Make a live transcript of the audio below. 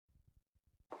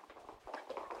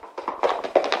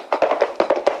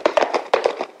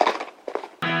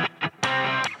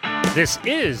This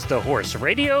is the Horse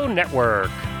Radio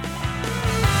Network.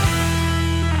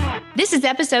 This is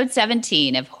episode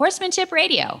 17 of Horsemanship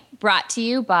Radio, brought to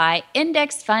you by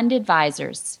Index Fund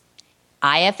Advisors,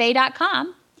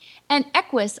 IFA.com, and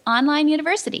Equus Online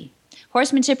University.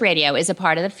 Horsemanship Radio is a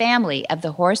part of the family of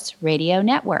the Horse Radio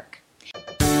Network.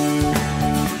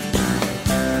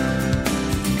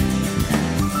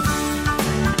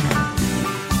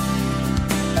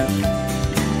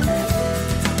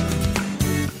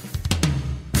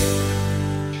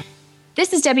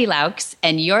 This is Debbie Laux,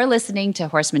 and you're listening to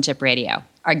Horsemanship Radio.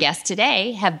 Our guests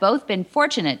today have both been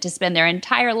fortunate to spend their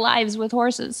entire lives with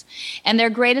horses, and their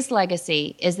greatest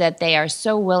legacy is that they are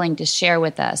so willing to share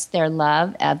with us their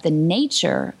love of the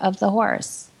nature of the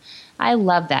horse. I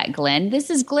love that, Glenn. This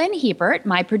is Glenn Hebert,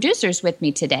 my producer's with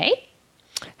me today.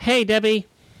 Hey, Debbie.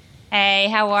 Hey,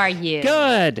 how are you?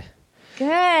 Good. Good.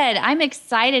 I'm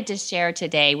excited to share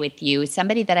today with you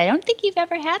somebody that I don't think you've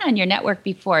ever had on your network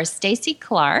before, Stacy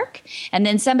Clark, and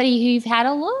then somebody who you've had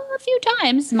a few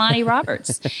times, Monty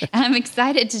Roberts. I'm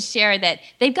excited to share that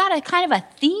they've got a kind of a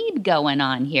theme going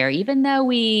on here. Even though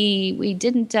we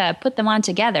didn't put them on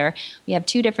together, we have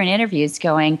two different interviews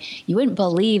going. You wouldn't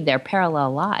believe their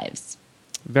parallel lives.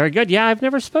 Very good. Yeah, I've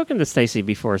never spoken to Stacy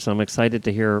before, so I'm excited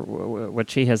to hear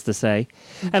what she has to say.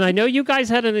 And I know you guys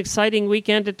had an exciting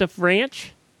weekend at the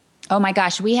ranch. Oh, my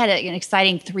gosh. We had an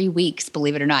exciting 3 weeks,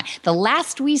 believe it or not. The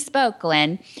last we spoke,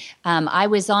 Glenn, I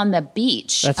was on the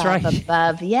beach. That's right.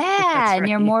 Above, That's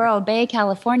near right. Morro Bay,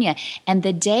 California. And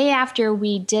the day after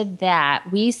we did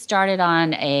that, we started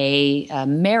on a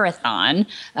marathon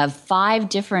of 5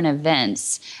 different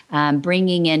events,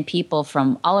 bringing in people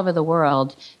from all over the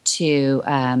world to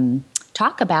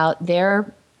talk about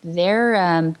their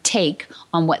take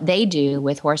on what they do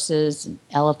with horses,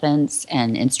 elephants,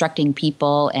 and instructing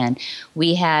people. And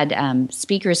we had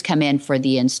speakers come in for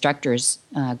the Instructors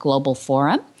Global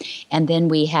Forum. And then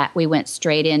we went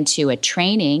straight into a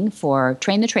training for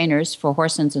Train the Trainers for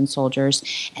Horses and Soldiers.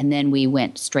 And then we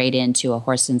went straight into a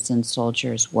Horses and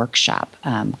Soldiers workshop,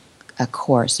 a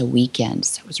course, a weekend.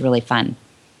 So it was really fun.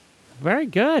 Very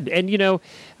good. And,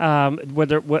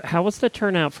 how was the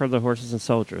turnout for the Horses and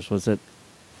Soldiers? Was it?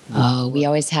 Oh, we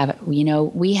always have, we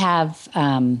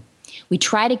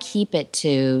try to keep it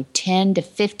to 10 to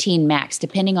 15 max,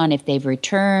 depending on if they've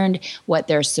returned, what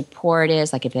their support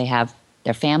is, like if they have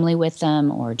their family with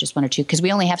them or just 1 or 2, because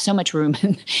we only have so much room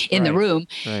in the room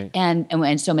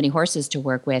and so many horses to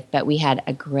work with. But we had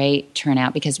a great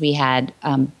turnout because we had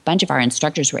a bunch of our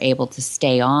instructors were able to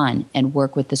stay on and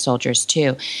work with the soldiers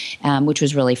too, which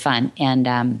was really fun.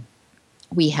 And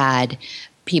we had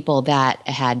people that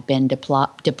had been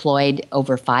deployed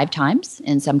over 5 times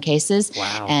in some cases.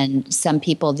 Wow. And some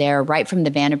people there right from the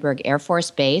Vandenberg Air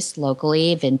Force Base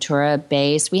locally, Ventura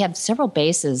Base. We have several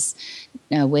bases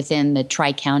within the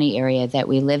Tri-County area that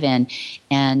we live in,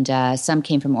 and some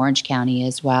came from Orange County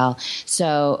as well.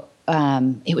 So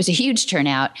it was a huge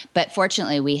turnout, but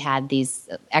fortunately we had these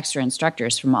extra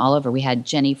instructors from all over. We had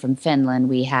Jenny from Finland,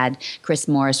 we had Chris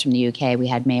Morris from the UK, we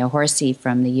had Maya Horsey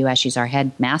from the US, she's our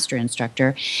head master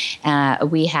instructor.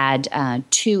 We had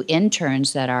 2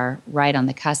 interns that are right on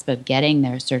the cusp of getting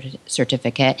their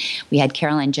certificate. We had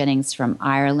Caroline Jennings from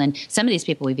Ireland. Some of these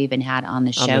people we've even had on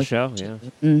the show. On the show, yeah.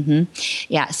 Mm-hmm.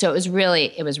 Yeah, so it was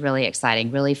really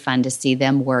exciting, really fun to see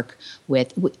them work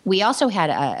with. We also had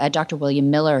a Dr. William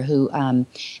Miller who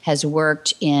has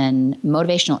worked in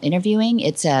motivational interviewing.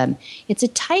 It's a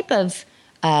type of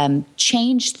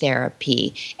change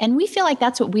therapy, and we feel like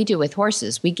that's what we do with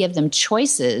horses. We give them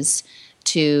choices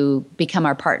to become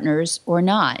our partners or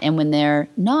not, and when they're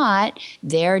not,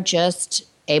 they're just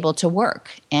able to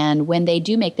work. And when they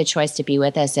do make the choice to be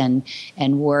with us and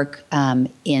work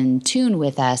in tune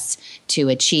with us to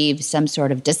achieve some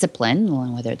sort of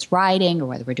discipline, whether it's riding or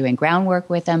whether we're doing groundwork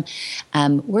with them,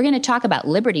 we're going to talk about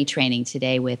liberty training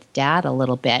today with Dad a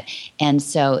little bit. And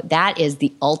so that is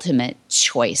the ultimate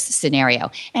choice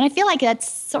scenario. And I feel like that's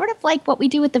sort of like what we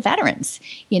do with the veterans.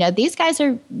 These guys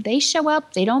they show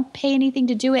up, they don't pay anything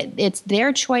to do it. It's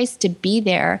their choice to be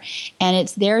there, and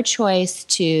it's their choice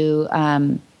to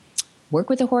work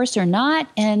with the horse or not,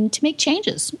 and to make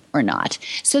changes or not.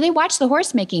 So they watch the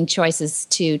horse making choices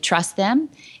to trust them,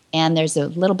 and there's a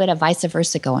little bit of vice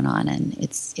versa going on, and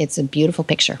it's a beautiful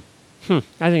picture. I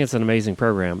think it's an amazing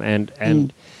program,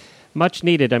 and much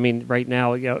needed. I mean, right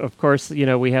now, of course,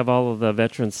 we have all of the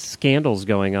veterans scandals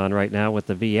going on right now with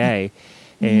the VA,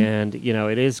 and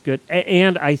it is good.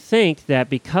 And I think that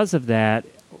because of that,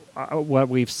 what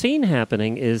we've seen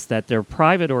happening is that their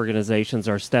private organizations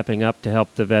are stepping up to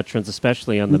help the veterans,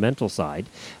 especially on the mental side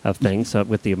of things,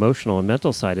 with the emotional and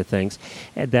mental side of things,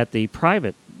 and that the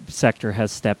private sector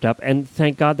has stepped up, and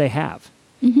thank God they have.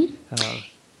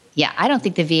 Yeah, I don't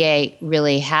think the VA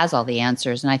really has all the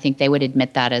answers, and I think they would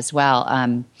admit that as well.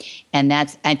 And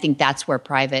I think that's where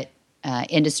private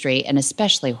industry, and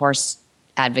especially horse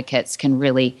advocates, can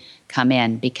really come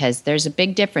in, because there's a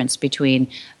big difference between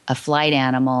a flight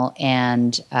animal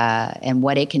and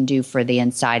what it can do for the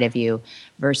inside of you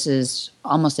versus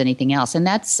almost anything else. And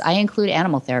I include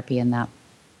animal therapy in that.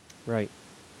 Right.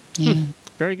 Yeah.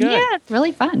 Very good. Yeah, it's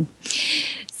really fun.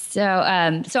 So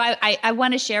I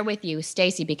want to share with you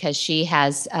Stacy, because she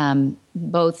has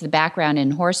both the background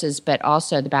in horses, but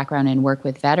also the background in work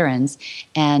with veterans,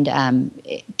 and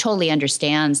totally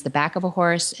understands the back of a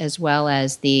horse as well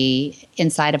as the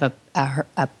inside of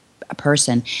a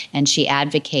person. And she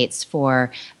advocates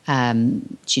for,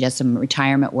 she does some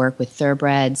retirement work with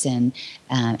thoroughbreds, and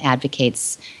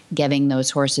advocates giving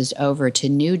those horses over to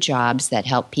new jobs that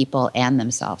help people and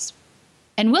themselves.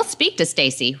 And we'll speak to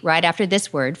Stacy right after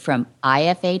this word from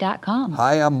IFA.com.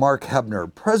 Hi, I'm Mark Hebner,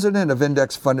 president of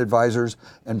Index Fund Advisors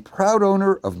and proud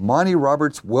owner of Monty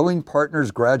Roberts Willing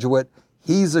Partners graduate,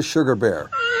 He's a Sugar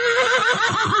Bear.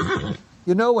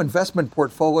 You know, investment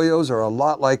portfolios are a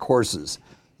lot like horses.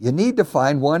 You need to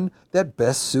find one that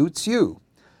best suits you,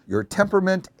 your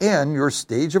temperament, and your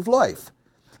stage of life.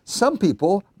 Some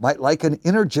people might like an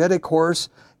energetic horse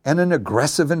and an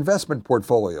aggressive investment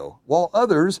portfolio, while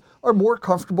others are more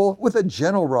comfortable with a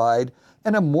gentle ride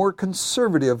and a more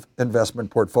conservative investment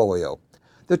portfolio.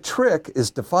 The trick is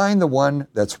to find the one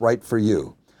that's right for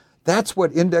you. That's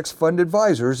what Index Fund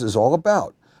Advisors is all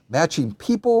about, matching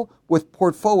people with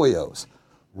portfolios,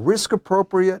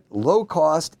 risk-appropriate,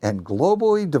 low-cost, and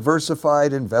globally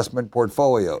diversified investment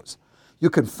portfolios. You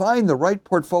can find the right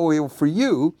portfolio for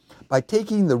you by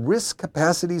taking the Risk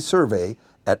Capacity Survey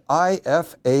at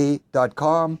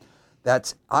IFA.com.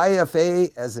 That's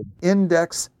IFA as an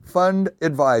Index Fund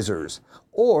Advisors.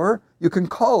 Or you can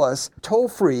call us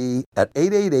toll-free at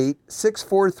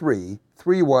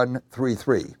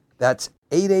 888-643-3133. That's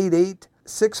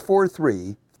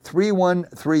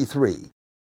 888-643-3133.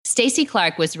 Stacy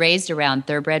Clark was raised around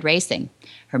thoroughbred racing.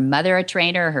 Her mother a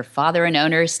trainer, her father an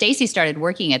owner. Stacy started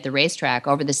working at the racetrack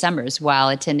over the summers while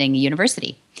attending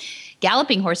university,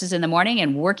 galloping horses in the morning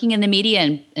and working in the media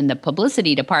and in the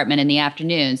publicity department in the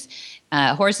afternoons.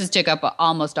 Horses took up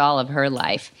almost all of her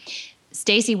life.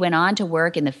 Stacy went on to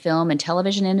work in the film and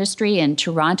television industry in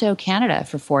Toronto, Canada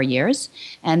for 4 years.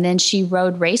 And then she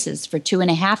rode races for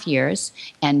 2.5 years.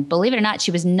 And believe it or not,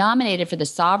 she was nominated for the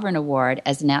Sovereign Award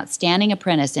as an outstanding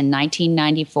apprentice in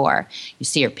 1994. You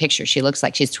see her picture. She looks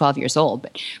like she's 12 years old.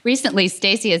 But recently,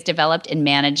 Stacy has developed and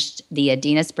managed the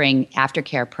Adena Spring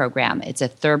Aftercare Program. It's a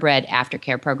thoroughbred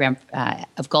aftercare program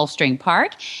of Gulfstream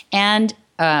Park. And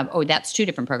that's 2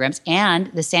 different programs, and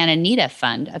the Santa Anita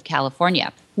Fund of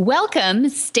California. Welcome,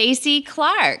 Stacy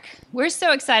Clark. We're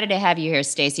so excited to have you here,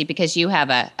 Stacy, because you have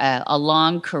a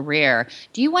long career.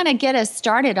 Do you want to get us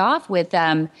started off with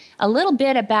a little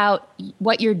bit about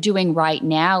what you're doing right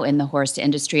now in the horse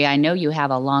industry? I know you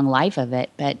have a long life of it,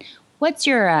 but what's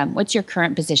your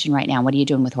current position right now? What are you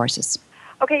doing with horses?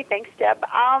 Okay, thanks, Deb.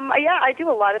 Yeah, I do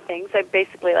a lot of things. I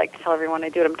basically like to tell everyone I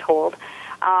do what I'm told.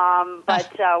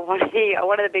 But one of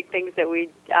the big things that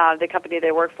the company that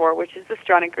I work for, which is the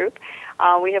Stronach Group,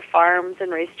 we have farms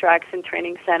and racetracks and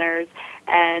training centers,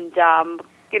 and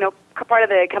part of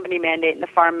the company mandate and the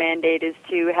farm mandate is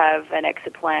to have an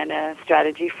exit plan, a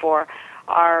strategy for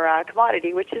our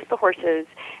commodity, which is the horses.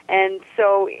 And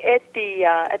so at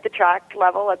the track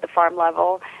level, at the farm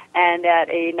level, and at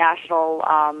a national,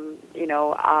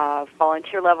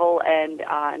 volunteer level and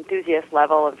enthusiast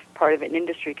level of part of an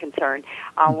industry concern,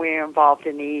 we're involved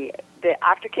in the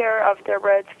aftercare of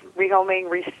thoroughbreds, rehoming,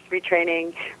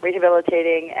 retraining,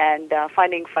 rehabilitating, and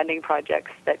finding funding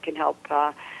projects that can help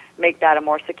make that a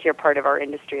more secure part of our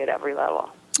industry at every level.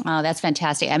 Oh, that's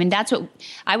fantastic. I mean, that's what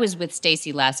I was with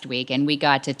Stacy last week, and we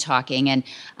got to talking, and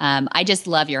I just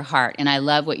love your heart, and I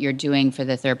love what you're doing for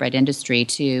the thoroughbred industry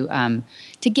to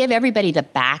give everybody the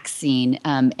back scene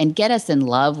and get us in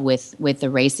love with the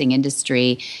racing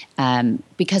industry,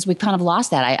 because we've kind of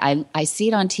lost that. I see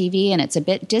it on TV, and it's a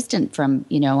bit distant from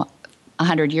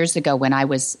 100 years ago when I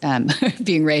was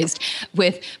being raised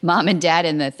with mom and dad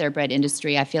in the thoroughbred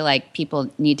industry. I feel like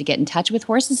people need to get in touch with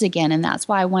horses again, and that's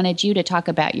why I wanted you to talk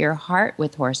about your heart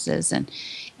with horses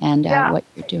and what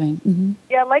you're doing. Mm-hmm.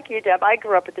 Yeah, like you, Deb, I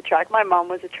grew up at the track. My mom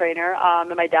was a trainer,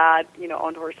 and my dad,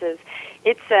 owned horses.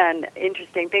 It's an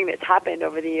interesting thing that's happened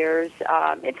over the years.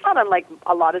 It's not unlike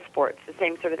a lot of sports. The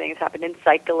same sort of thing has happened in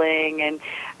cycling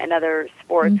and other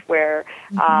sports where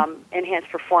enhanced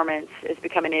performance has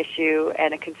become an issue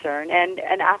and a concern, and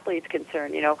an athlete's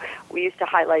concern. We used to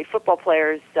highlight football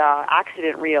players'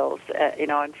 accident reels,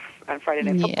 on Friday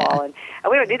Night Football, and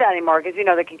we don't do that anymore because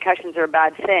that concussions are a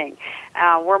bad thing.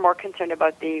 We're more concerned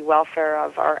about the welfare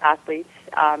of our athletes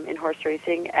in horse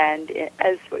racing, and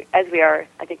as we are,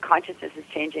 I think consciousness is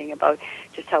changing about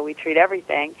just how we treat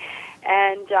everything.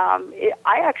 And I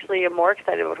actually am more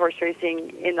excited about horse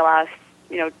racing in the last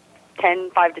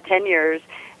 5 to 10 years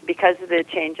because of the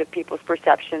change of people's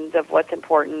perceptions of what's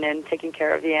important and taking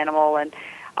care of the animal, and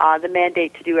the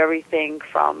mandate to do everything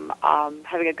from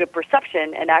having a good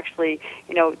perception and actually,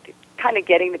 kind of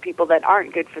getting the people that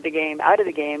aren't good for the game out of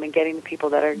the game and getting the people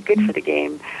that are good for the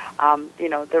game,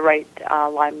 the right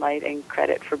limelight and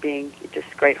credit for being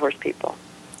just great horse people.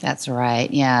 That's right.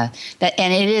 Yeah.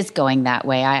 And it is going that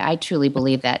way. I truly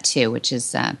believe that too, which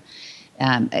is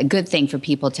a good thing for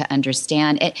people to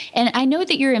understand. And I know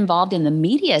that you're involved in the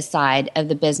media side of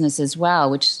the business as well,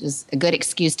 which is a good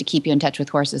excuse to keep you in touch with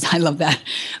horses. I love that.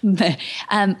 But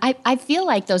I feel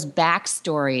like those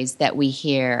backstories that we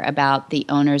hear about the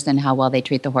owners and how well they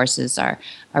treat the horses are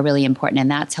really important,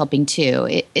 and that's helping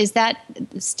too. Is that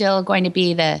still going to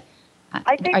be the...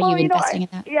 I think, are you investing in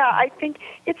that? Yeah, I think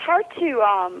it's hard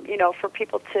to, for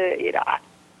people to,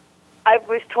 I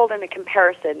was told in the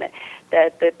comparison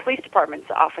that the police departments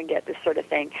often get this sort of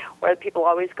thing, where people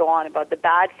always go on about the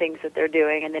bad things that they're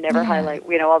doing, and they never highlight,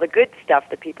 all the good stuff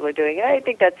that people are doing. And I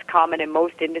think that's common in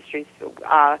most industries.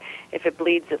 If it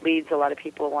bleeds, it leads. A lot of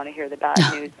people want to hear the bad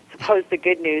news as opposed to the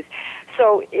good news.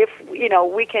 So if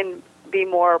we can be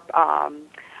more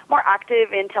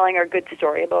active in telling our good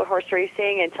story about horse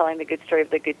racing and telling the good story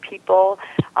of the good people,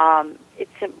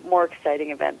 it's a more exciting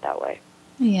event that way.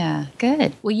 Yeah,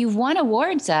 good. Well, you've won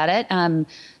awards at it.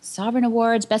 Sovereign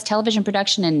Awards, Best Television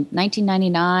Production in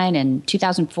 1999 and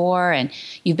 2004, and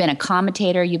you've been a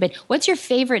commentator. What's your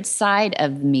favorite side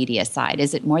of the media side?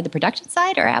 Is it more the production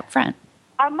side or out front?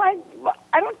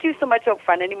 I don't do so much out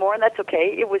front anymore, and that's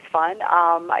okay. It was fun.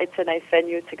 It's a nice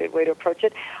venue. It's a good way to approach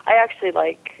it. I actually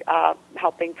like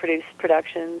helping produce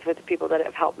productions with the people that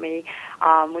have helped me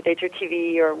with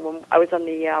HRTV, or when I was on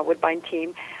the Woodbine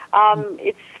team.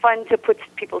 It's fun to put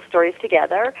people's stories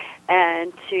together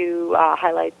and to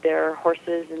highlight their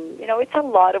horses. And, it's a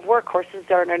lot of work. Horses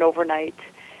aren't an overnight.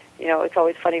 It's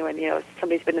always funny when,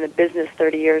 somebody's been in the business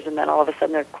 30 years and then all of a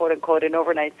sudden they're quote-unquote an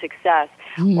overnight success.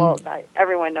 Well,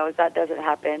 everyone knows that doesn't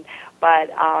happen. But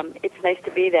it's nice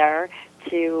to be there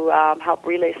to help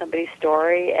relay somebody's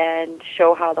story and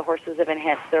show how the horses have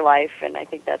enhanced their life. And I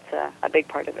think that's a big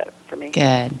part of it for me.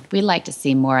 Good. We'd like to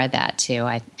see more of that, too.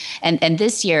 And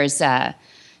this year's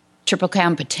Triple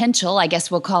Crown Potential, I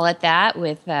guess we'll call it that,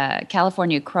 with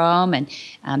California Chrome. And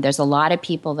there's a lot of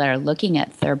people that are looking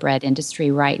at thoroughbred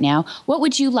industry right now. What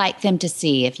would you like them to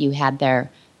see if you had their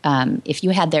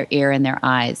ear and their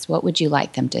eyes? What would you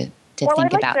like them to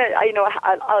think about?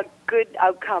 A good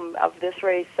outcome of this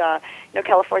race.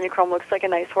 California Chrome looks like a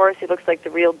nice horse. He looks like the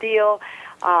real deal.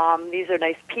 These are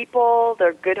nice people.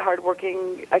 They're good,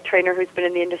 hardworking. A trainer who's been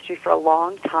in the industry for a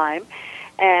long time,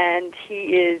 and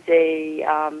he is a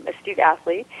astute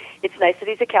athlete. It's nice that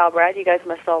he's a Calbred. You guys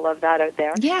must all love that out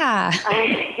there. Yeah.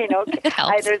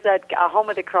 There's a Home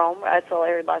of the Chrome. That's all I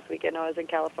heard last weekend. I was in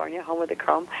California, Home of the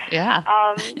Chrome. Yeah.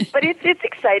 But it's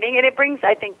exciting, and it brings,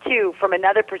 I think, too, from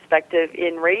another perspective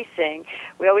in racing,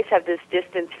 we always have this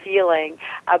distant feeling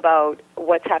about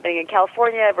what's happening in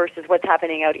California versus what's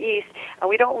happening out east, and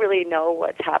we don't really know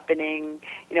what's happening,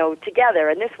 together.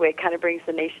 And this way, it kind of brings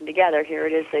the nation together. Here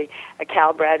it is, a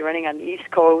Calbred running on the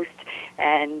East Coast,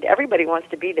 and everybody wants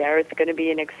to be there. It's going to be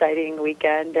an exciting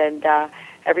weekend, and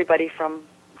everybody from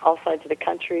all sides of the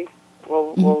country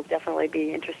will definitely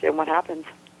be interested in what happens.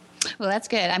 Well, that's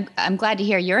good. I'm glad to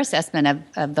hear your assessment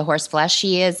of the horse flesh.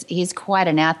 He's quite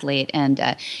an athlete,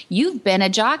 and you've been a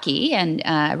jockey, and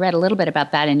I read a little bit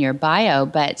about that in your bio.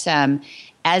 But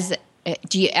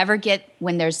do you ever get,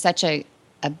 when there's such a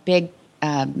big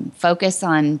focus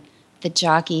on the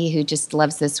jockey who just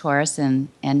loves this horse, and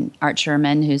Art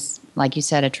Sherman, who's, like you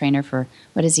said, a trainer for,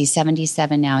 what is he,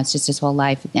 77 now? It's just his whole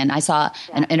life. And I saw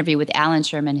an interview with Alan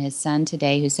Sherman, his son,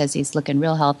 today, who says he's looking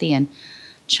real healthy and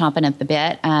chomping at the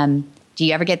bit. Do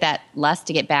you ever get that lust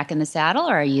to get back in the saddle,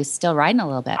 or are you still riding a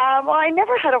little bit? Well, I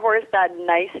never had a horse that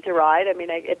nice to ride. I mean,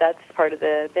 that's part of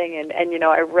the thing. And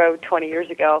I rode 20 years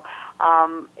ago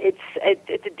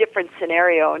it's a different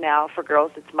scenario now for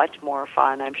girls. It's much more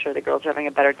fun. I'm sure the girls are having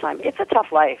a better time. It's a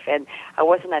tough life, and I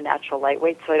wasn't a natural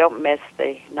lightweight, so I don't miss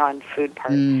the non-food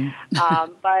part.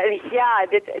 But yeah,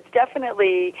 it's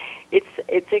definitely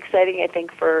it's exciting. I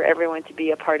think for everyone to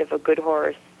be a part of a good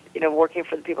horse. You know, working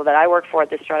for the people that I work for at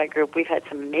the Stronach Group, we've had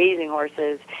some amazing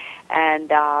horses, and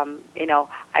you know,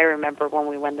 I remember when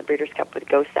we won the Breeders' Cup with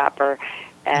Ghost Sapper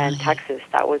and Texas.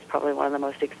 That was probably one of the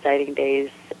most exciting days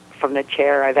from the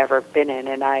chair I've ever been in,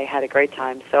 and I had a great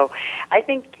time. So I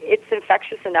think it's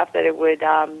infectious enough that it would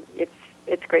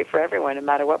it's great for everyone, no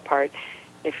matter what part,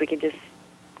 if we can just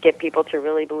get people to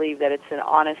really believe that it's an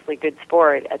honestly good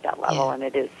sport at that level, and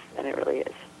it is, and it really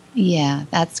is. Yeah,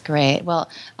 that's great. Well,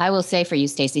 I will say for you,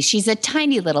 Stacy, she's a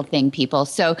tiny little thing, people.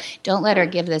 So don't let her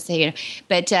give this.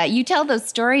 But you tell those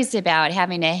stories about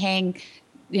having to hang,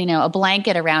 a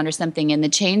blanket around or something in the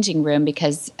changing room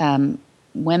because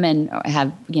women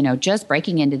have, just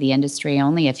breaking into the industry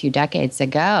only a few decades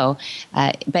ago.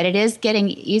 But it is getting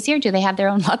easier. Do they have their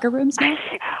own locker rooms now?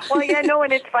 Well, yeah, no,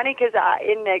 and it's funny because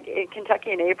in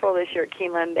Kentucky in April this year at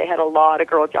Keeneland, they had a lot of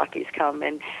girl jockeys come,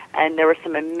 and there were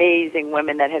some amazing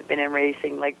women that had been in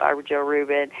racing, like Barbara Jo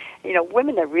Rubin,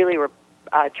 women that really were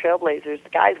trailblazers. The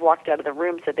guys walked out of the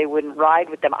room, said they wouldn't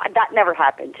ride with them. That never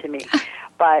happened to me.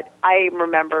 But I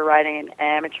remember riding an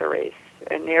amateur race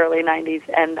in the early 90s,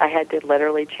 and I had to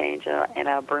literally change in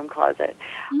a broom closet.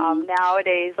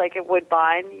 Nowadays, like at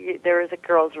Woodbine, there is a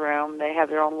girls' room. They have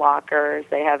their own lockers.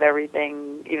 They have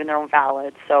everything, even their own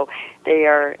valets. So they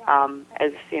are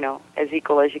as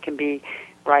equal as you can be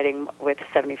riding with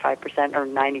 75% or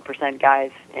 90% guys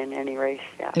in any race.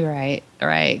 Yeah.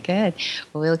 Right. Good.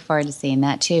 Well, we look forward to seeing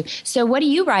that too. So what are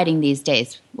you riding these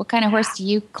days? What kind of horse do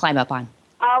you climb up on?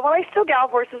 Well, I still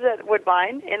gallop horses at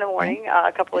Woodbine in the morning,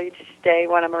 a couple each day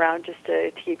when I'm around, just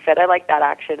to keep fit. I like that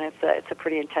action. It's a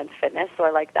pretty intense fitness, so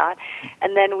I like that.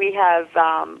 And then we have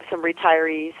some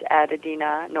retirees at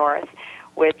Adina North,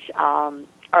 which are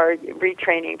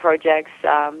retraining projects.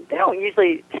 They don't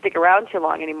usually stick around too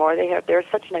long anymore. They're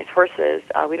such nice horses.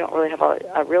 We don't really have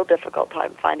a real difficult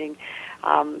time finding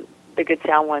the good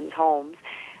sound ones homes.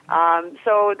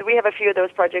 So we have a few of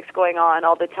those projects going on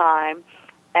all the time.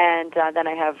 And then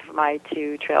I have my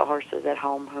two trail horses at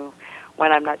home who,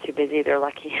 when I'm not too busy, they're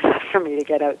lucky enough for me to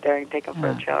get out there and take them for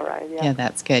a trail ride. Yeah,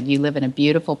 that's good. You live in a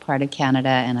beautiful part of Canada,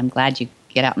 and I'm glad you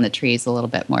get out in the trees a little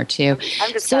bit more, too.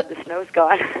 I'm just glad the snow's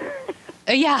gone.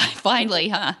 Yeah, finally,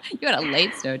 huh? You had a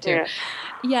late snow, too.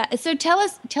 Yeah. So tell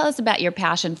us about your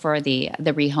passion for the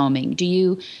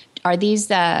rehoming. Are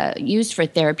these used for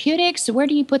therapeutics? Where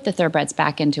do you put the thoroughbreds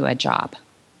back into a job?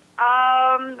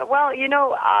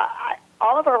 Well,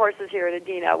 all of our horses here at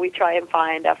Adina, we try and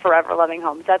find forever loving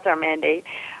homes. That's our mandate.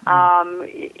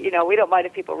 We don't mind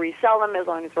if people resell them as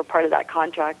long as we're part of that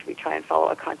contract. We try and follow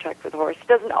a contract with the horse. It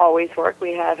doesn't always work.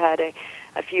 We have had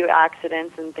a few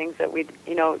accidents and things that we,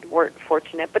 weren't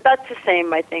fortunate. But that's the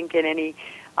same, I think, in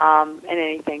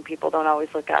anything. People don't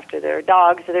always look after their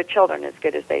dogs or their children as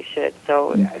good as they should.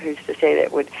 So who's to say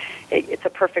that it's a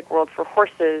perfect world for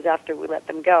horses after we let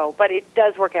them go? But it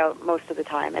does work out most of the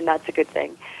time, and that's a good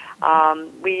thing.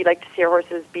 We like to see our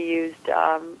horses be used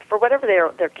for whatever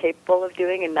they're capable of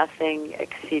doing, and nothing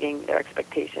exceeding their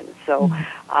expectations. So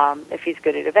if he's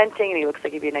good at eventing and he looks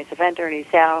like he'd be a nice eventer and he's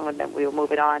sound, and then we'll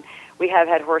move it on. We have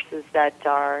had horses that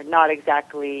are not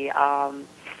exactly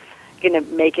going to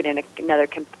make it in another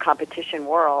competition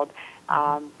world,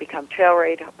 become trail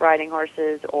riding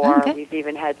horses, or we've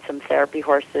even had some therapy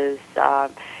horses,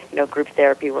 group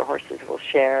therapy where horses will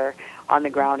share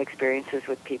on-the-ground experiences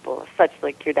with people, such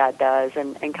like your dad does,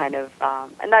 and kind of,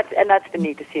 and that's been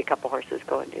neat to see a couple horses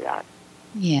go and do that.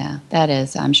 Yeah, that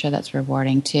is. I'm sure that's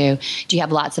rewarding too. Do you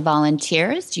have lots of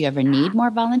volunteers? Do you ever need more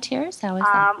volunteers? How is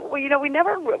that? Well, we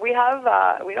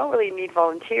don't really need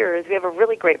volunteers. We have a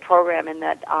really great program in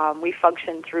that we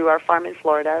function through our farm in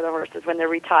Florida. The horses, when they're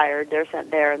retired, they're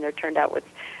sent there and they're turned out with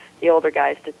the older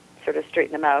guys to sort of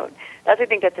straighten them out. I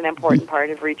think that's an important part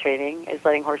of retraining, is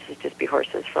letting horses just be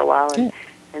horses for a while,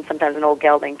 and sometimes an old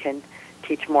gelding can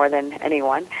teach more than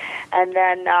anyone. And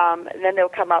then they'll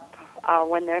come up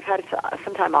when they've had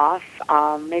some time off,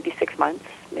 maybe 6 months,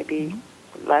 maybe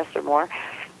less or more,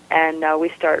 and we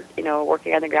start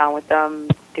working on the ground with them,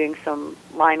 doing some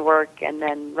line work, and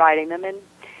then riding them. And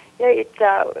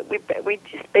we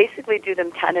just basically do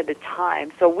them 10 at a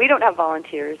time. So we don't have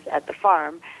volunteers at the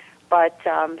farm. But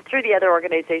through the other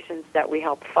organizations that we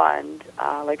help fund,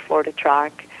 like Florida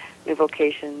Track, New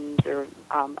Vocations, or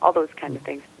all those kind of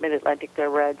things, Mid-Atlantic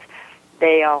Thoroughbreds,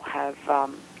 they all have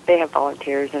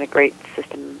volunteers and a great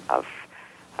system of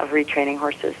retraining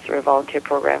horses through volunteer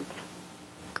programs.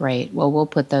 great. Well, we'll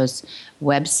put those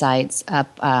websites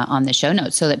up on the show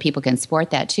notes so that people can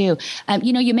support that too.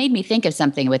 You made me think of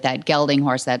something with that gelding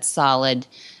horse, that solid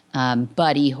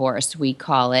buddy horse, we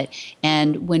call it.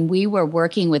 And when we were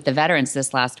working with the veterans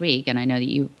this last week, and I know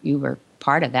that you were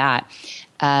part of that,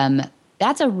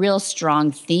 that's a real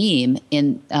strong theme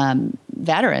in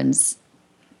veterans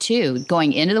too,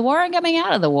 going into the war and coming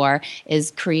out of the war,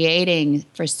 is creating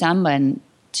for someone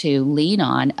to lean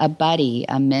on, a buddy,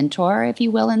 a mentor, if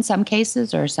you will, in some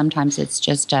cases, or sometimes it's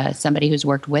just somebody who's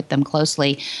worked with them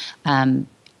closely when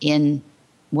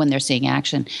they're seeing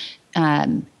action.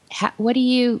 What do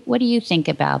you think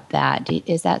about that?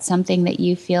 Is that something that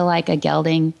you feel like a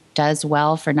gelding does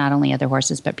well for not only other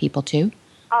horses but people too?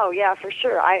 Oh, yeah, for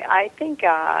sure. I think,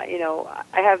 I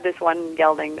have this one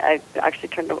gelding I actually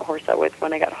turned a horse out with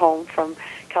when I got home from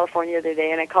California the other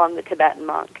day, and I call him the Tibetan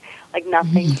monk. Like,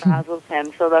 nothing frazzles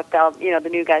him. So the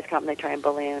new guys come and they try and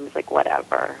bully him. It's like,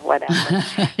 whatever.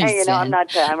 And, I'm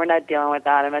not, we're not dealing with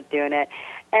that. I'm not doing it.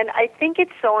 And I think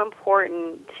it's so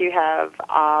important to have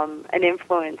an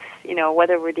influence,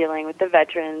 whether we're dealing with the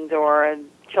veterans or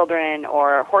children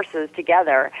or horses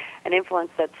together, an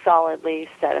influence that's solidly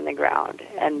set in the ground,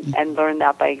 and learn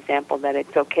that by example, that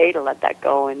it's okay to let that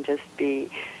go and just be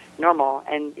normal,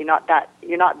 and you're not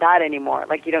that anymore.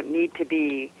 Like, you don't need to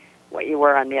be what you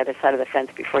were on the other side of the fence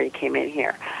before you came in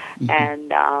here. Mm-hmm.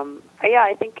 And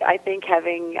I think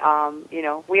having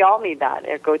we all need that,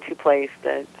 a go-to place,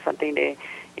 something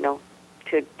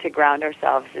to ground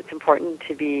ourselves. It's important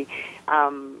to be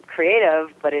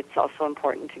creative, but it's also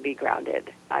important to be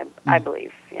grounded, I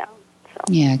believe. Yeah. So.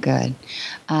 Yeah, good.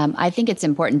 I think it's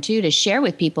important, too, to share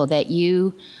with people that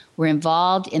you were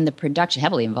involved in the production,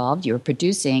 heavily involved. You were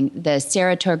producing the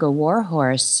Saratoga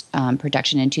Warhorse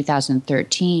production in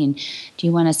 2013. Do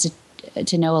you want us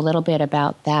to know a little bit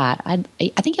about that? I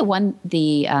think it won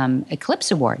the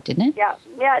Eclipse Award, didn't it?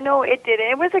 Yeah, no, it did.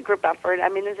 It was a group effort. I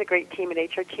mean, there's a great team at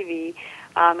HRTV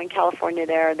in California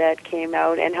there that came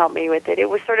out and helped me with it. It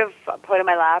was sort of put in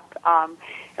my lap.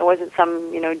 It wasn't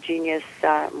some, genius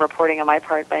reporting on my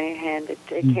part by hand.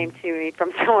 It came to me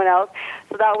from someone else.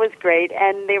 So that was great.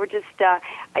 And they were just,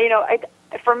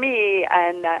 for me,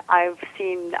 and I've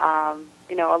seen, a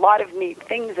lot of neat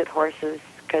things at horses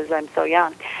because I'm so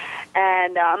young.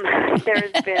 And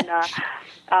there's been,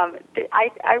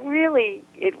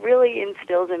 it really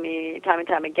instills in me time and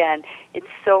time again, it's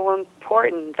so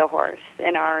important, the horse,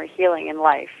 in our healing in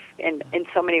life in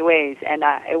so many ways. And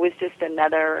it was just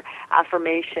another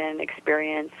affirmation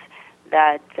experience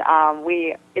that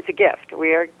it's a gift.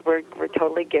 We're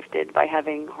totally gifted by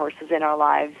having horses in our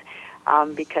lives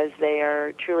because they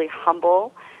are truly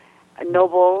humble,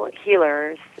 noble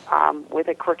healers with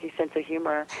a quirky sense of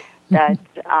humor that,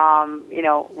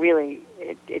 really,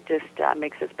 it just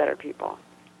makes us better people.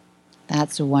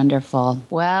 That's wonderful.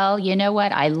 Well, you know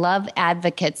what? I love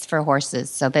advocates for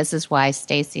horses. So this is why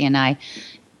Stacy and I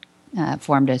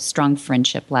formed a strong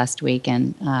friendship last week.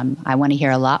 And I want to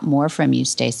hear a lot more from you,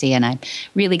 Stacy. And I'm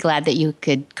really glad that you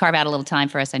could carve out a little time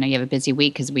for us. I know you have a busy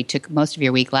week because we took most of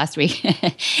your week last week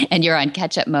and you're on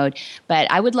catch-up mode.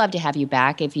 But I would love to have you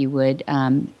back if you would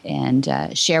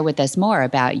and share with us more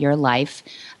about your life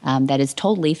that is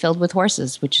totally filled with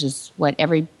horses, which is what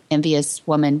every envious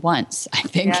woman wants, I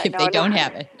think, if they don't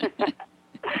have it.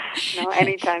 No,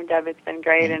 anytime, Deb. It's been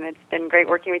great, and it's been great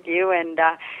working with you. And,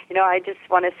 I just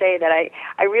want to say that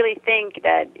I really think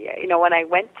that, when I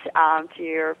went to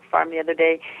your farm the other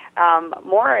day,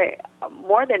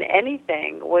 more than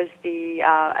anything was the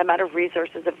amount of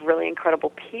resources of really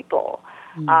incredible people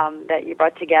that you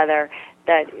brought together.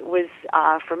 That was,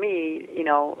 for me,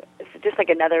 it's just like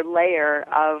another layer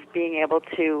of being able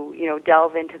to,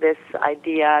 delve into this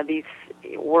idea, these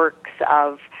works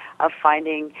of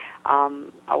finding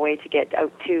a way to get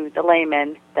out to the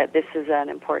layman that this is an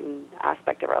important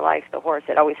aspect of our life, the horse.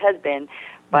 It always has been,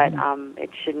 but it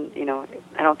shouldn't,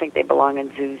 I don't think they belong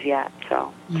in zoos yet.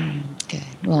 So. Good.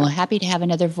 Well, happy to have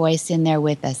another voice in there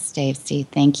with us, Stacy.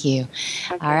 Thank you.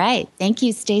 Okay. All right. Thank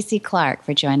you, Stacy Clark,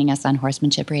 for joining us on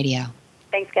Horsemanship Radio.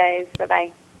 Thanks, guys.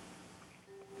 Bye-bye.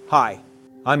 Hi,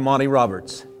 I'm Monty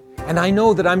Roberts, and I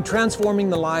know that I'm transforming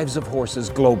the lives of horses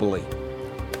globally.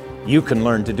 You can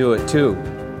learn to do it too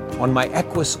on my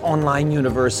Equus Online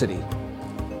University.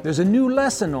 There's a new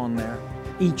lesson on there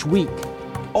each week,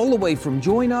 all the way from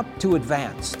join up to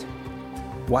advanced.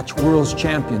 Watch world's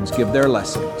champions give their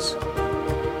lessons.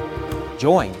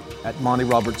 Join at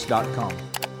montyroberts.com.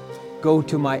 Go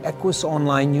to my Equus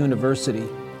Online University.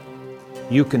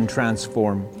 You can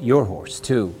transform your horse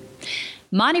too.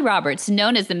 Monty Roberts,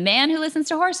 known as the man who listens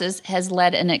to horses, has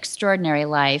led an extraordinary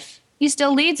life He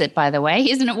still leads it, by the way.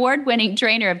 He's an award-winning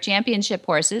trainer of championship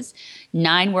horses,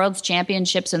 9 World's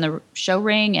Championships in the show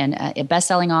ring, and a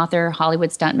best-selling author,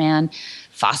 Hollywood stuntman,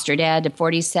 foster dad to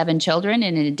 47 children,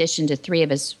 in addition to 3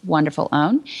 of his wonderful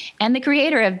own, and the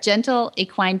creator of gentle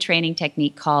equine training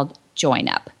technique called Join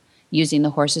Up, using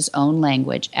the horse's own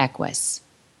language, Equus.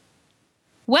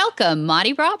 Welcome,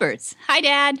 Monty Roberts. Hi,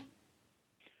 Dad.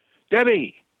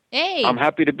 Debbie. Hey. I'm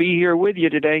happy to be here with you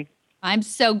today. I'm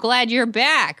so glad you're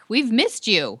back. We've missed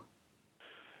you.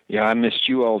 Yeah, I missed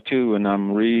you all too, and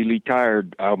I'm really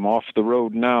tired. I'm off the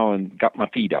road now and got my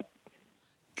feet up.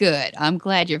 Good. I'm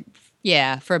glad you're,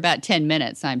 for about 10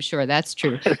 minutes, I'm sure that's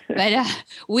true. But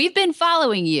we've been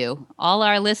following you, all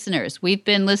our listeners. We've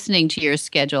been listening to your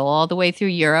schedule all the way through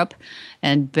Europe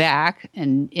and back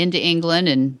and into England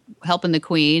and helping the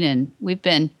Queen, and we've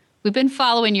been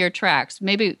following your tracks.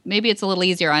 Maybe it's a little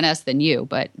easier on us than you,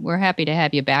 but we're happy to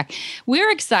have you back.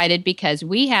 We're excited because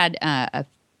we had a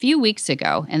few weeks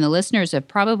ago, and the listeners have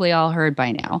probably all heard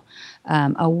by now,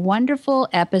 a wonderful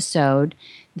episode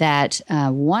that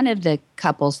one of the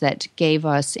couples that gave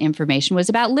us information was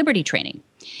about Liberty Training.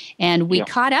 And we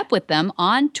caught up with them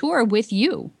on tour with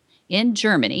you in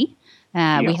Germany.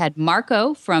 We had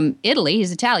Marco from Italy,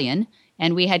 he's Italian,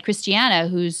 and we had Christiana,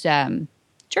 who's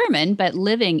German, but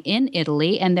living in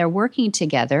Italy, and they're working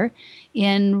together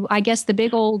in, I guess the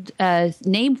big old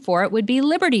name for it would be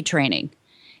Liberty Training.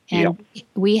 And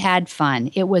we had fun.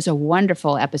 It was a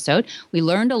wonderful episode. We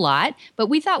learned a lot, but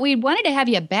we thought we wanted to have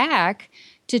you back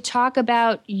to talk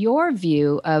about your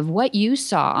view of what you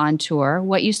saw on tour,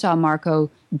 what you saw Marco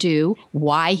do,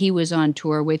 why he was on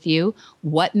tour with you,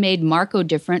 what made Marco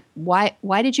different. Why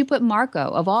did you put Marco,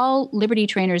 of all Liberty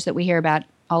trainers that we hear about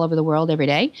all over the world every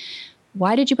day,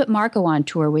 why did you put Marco on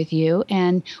tour with you?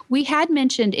 And we had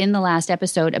mentioned in the last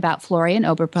episode about Florian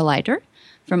Oberpoliter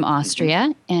from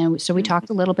Austria, and so we talked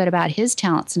a little bit about his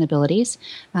talents and abilities.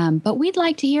 But we'd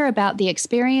like to hear about the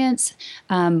experience.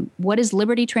 What is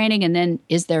Liberty Training, and then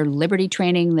is there Liberty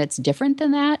Training that's different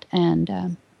than that?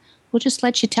 And we'll just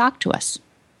let you talk to us.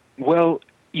 Well,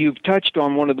 you've touched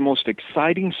on one of the most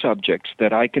exciting subjects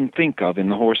that I can think of in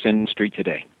the horse industry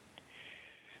today.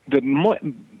 The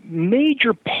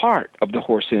major part of the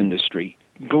horse industry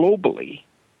globally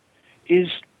is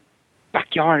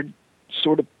backyard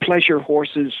sort of pleasure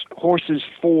horses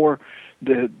for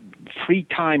the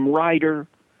free-time rider.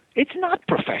 It's not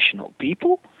professional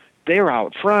people. They're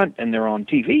out front and they're on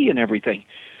TV and everything.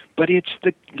 But it's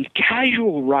the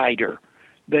casual rider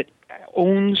that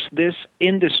owns this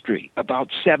industry, about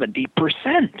 70%.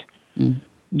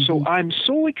 Mm-hmm. So I'm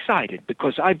so excited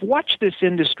because I've watched this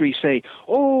industry say,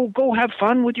 oh, go have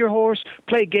fun with your horse,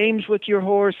 play games with your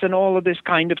horse, and all of this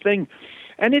kind of thing.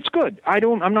 And it's good.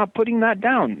 I'm not putting that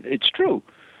down. It's true.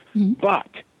 Mm-hmm. But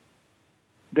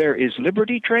there is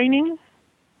Liberty Training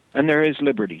and there is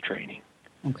Liberty Training.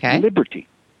 Okay. Liberty.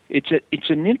 It's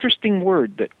an interesting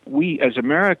word that we as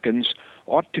Americans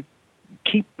ought to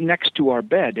keep next to our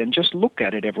bed and just look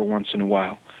at it every once in a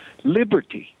while.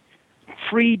 Liberty,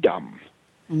 freedom.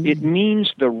 Mm-hmm. It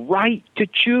means the right to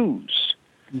choose.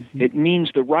 Mm-hmm. It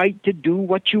means the right to do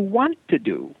what you want to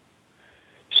do.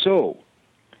 So,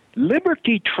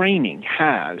 Liberty Training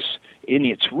has, in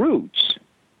its roots,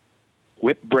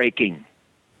 whip breaking.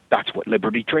 That's what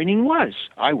Liberty Training was.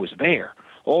 I was there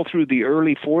all through the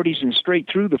early 40s and straight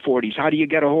through the 40s. How do you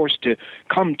get a horse to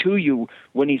come to you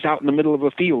when he's out in the middle of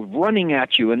a field, running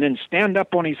at you, and then stand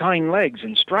up on his hind legs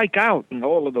and strike out, and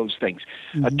all of those things?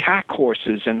 Mm-hmm. Attack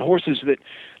horses and horses that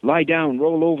lie down,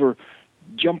 roll over,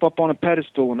 jump up on a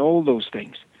pedestal, and all those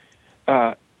things.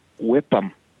 Whip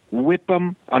them. Whip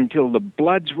them until the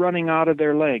blood's running out of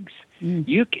their legs. Mm.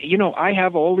 You know, I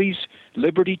have all these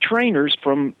Liberty trainers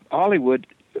from Hollywood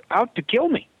out to kill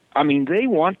me. I mean, they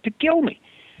want to kill me.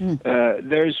 Mm.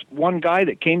 There's one guy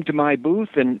that came to my booth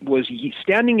and was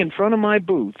standing in front of my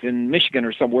booth in Michigan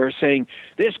or somewhere saying,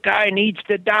 this guy needs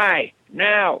to die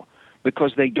now,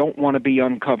 because they don't want to be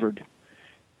uncovered.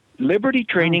 Liberty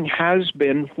Training has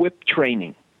been whip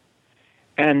training.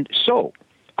 And so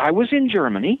I was in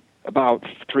Germany about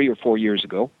 3 or 4 years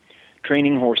ago,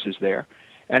 training horses there,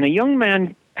 and a young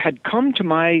man had come to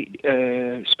my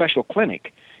special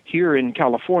clinic here in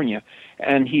California,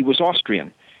 and he was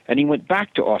Austrian, and he went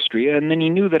back to Austria, and then he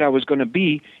knew that I was going to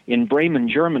be in Bremen,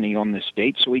 Germany on this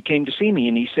date, so he came to see me,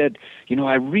 and he said, you know,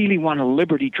 I really want to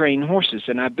Liberty train horses,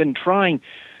 and I've been trying,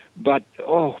 but,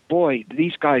 oh, boy,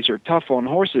 these guys are tough on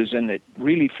horses, and it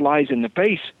really flies in the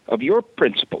face of your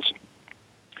principles.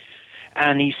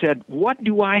 And he said, what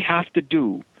do I have to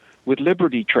do with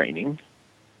Liberty Training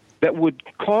that would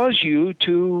cause you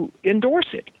to endorse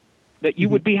it, that you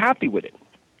would be happy with it?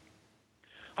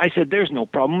 I said, there's no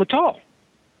problem at all.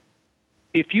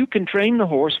 If you can train the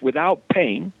horse without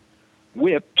pain,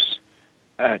 whips,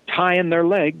 tying their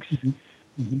legs,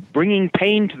 bringing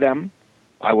pain to them,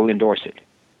 I will endorse it.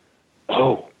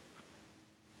 Oh,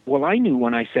 well, I knew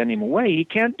when I sent him away, he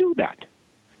can't do that.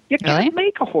 You can't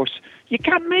make a horse. You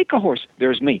can't make a horse.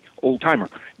 There's me, old timer.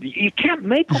 You can't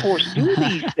make a horse do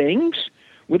these things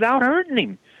without hurting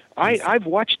him. I've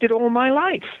watched it all my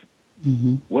life.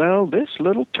 Well, this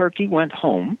little turkey went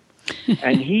home,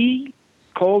 and he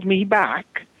called me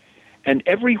back, and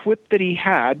every whip that he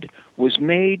had was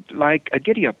made like a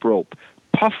giddy-up rope,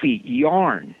 puffy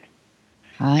yarn.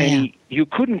 And you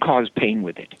couldn't cause pain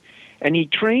with it. And he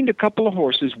trained a couple of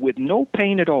horses with no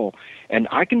pain at all. And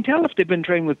I can tell if they've been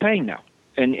trained with pain now.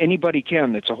 And anybody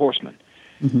can that's a horseman.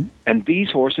 And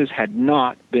these horses had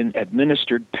not been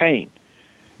administered pain.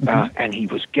 And he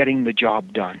was getting the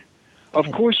job done.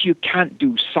 Of course, you can't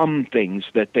do some things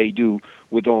that they do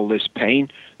with all this pain.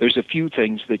 There's a few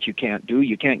things that you can't do.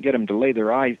 You can't get them to lay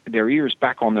their ears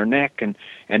back on their neck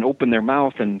and open their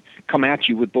mouth and come at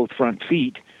you with both front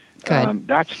feet.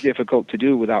 That's difficult to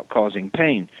do without causing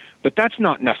pain. But that's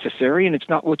not necessary, and it's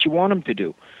not what you want them to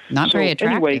do. Not very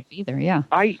attractive either, yeah.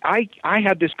 I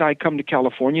had this guy come to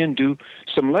California and do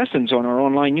some lessons on our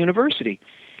online university,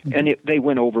 and they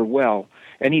went over well.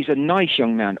 And he's a nice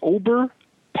young man.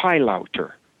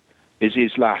 Oberpilauter is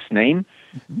his last name.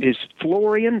 Is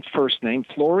Florian, first name,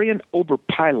 Florian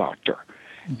Oberpilauter.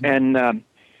 And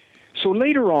so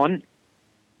later on,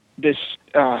 this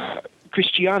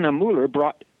Christiana Muller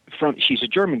she's a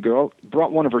German girl,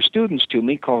 brought one of her students to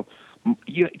me called,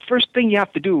 first thing you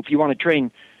have to do if you want to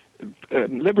train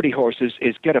Liberty horses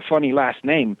is get a funny last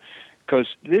name, because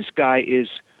this guy is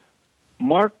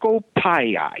Marco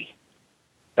Paiai.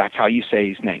 That's how you say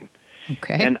his name.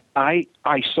 Okay. And I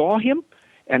saw him,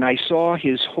 and I saw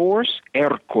his horse,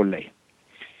 Ercole.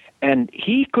 And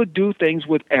he could do things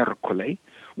with Ercole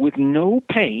with no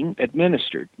pain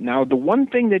administered. Now, the one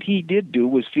thing that he did do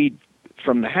was feed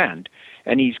from the hand.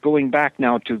 And he's going back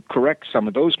now to correct some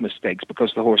of those mistakes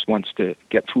because the horse wants to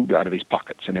get food out of his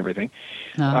pockets and everything.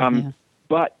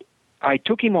 But I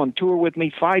took him on tour with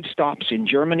me, 5 stops in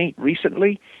Germany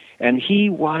recently, and he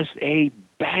was a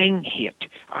bang hit.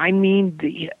 I mean,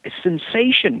 the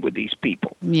sensation with these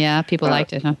people. Yeah, people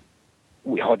liked it, huh?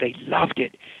 They loved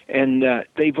it. And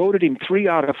they voted him 3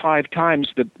 out of 5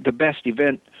 times the best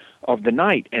event of the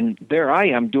night. And there I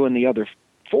am doing the other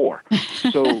 4.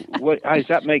 So how does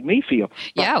that make me feel?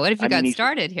 Yeah, what if you got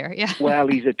started here? Yeah. Well,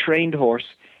 he's a trained horse,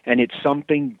 and it's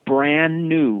something brand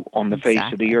new on the face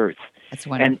of the earth. That's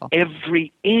wonderful. And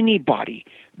anybody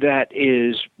that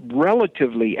is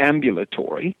relatively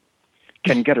ambulatory,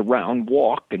 can get around,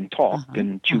 walk and talk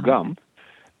and chew gum,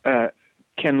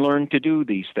 can learn to do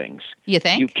these things. You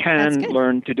think? You can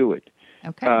learn to do it.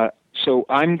 Okay. So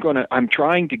I'm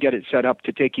trying to get it set up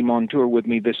to take him on tour with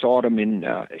me this autumn in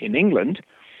England,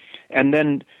 and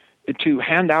then to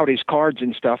hand out his cards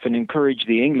and stuff and encourage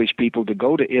the English people to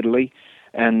go to Italy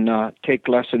and take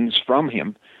lessons from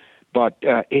him. But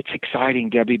it's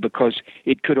exciting, Debbie, because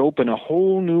it could open a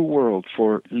whole new world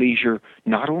for leisure,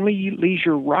 not only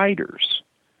leisure riders,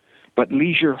 but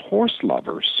leisure horse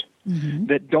lovers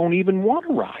that don't even want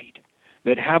to ride,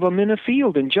 that have them in a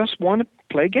field and just want to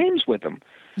play games with them.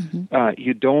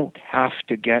 You don't have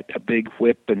to get a big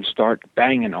whip and start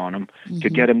banging on them to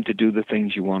get them to do the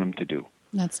things you want them to do.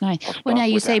 That's nice. Well, now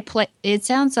you say play. It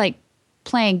sounds like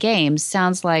playing games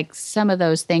sounds like some of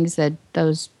those things that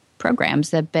those programs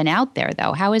that have been out there,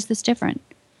 though. How is this different?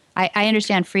 I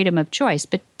understand freedom of choice,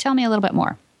 but tell me a little bit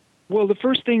more. Well, the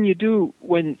first thing you do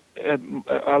when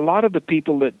a lot of the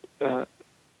people that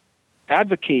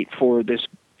advocate for this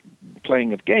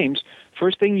playing of games,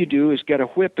 first thing you do is get a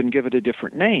whip and give it a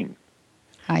different name.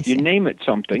 I see. You name it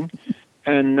something,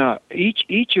 and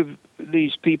each of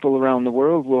these people around the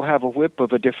world will have a whip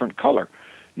of a different color.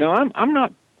 Now, I'm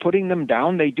not putting them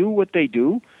down. They do what they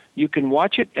do. You can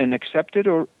watch it and accept it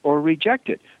or reject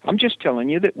it. I'm just telling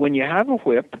you that when you have a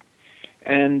whip,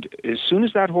 and as soon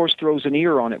as that horse throws an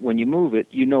ear on it when you move it,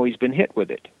 you know he's been hit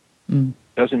with it.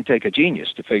 Doesn't take a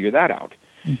genius to figure that out.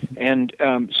 And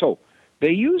so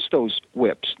they use those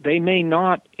whips. They may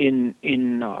not in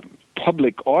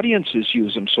public audiences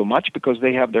use them so much because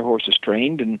they have their horses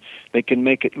trained and they can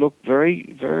make it look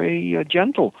very, very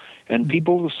gentle. And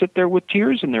people will sit there with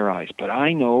tears in their eyes. But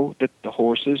I know that the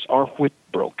horses are whip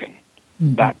broken.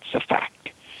 That's a fact.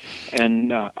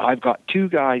 And I've got 2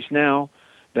 guys now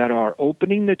that are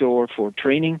opening the door for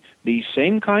training these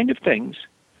same kind of things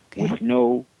with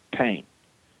no pain.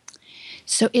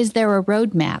 So is there a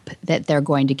roadmap that they're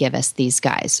going to give us, these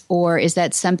guys? Or is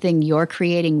that something you're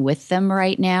creating with them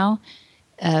right now?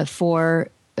 for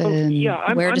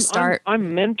I'm, where I'm, to start?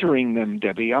 I'm mentoring them,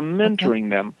 Debbie. I'm mentoring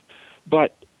them.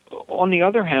 But on the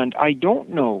other hand, I don't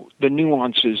know the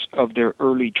nuances of their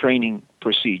early training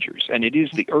procedures. And it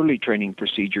is the early training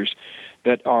procedures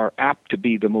that are apt to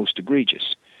be the most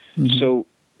egregious. Mm-hmm. So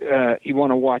you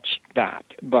want to watch that.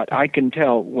 But I can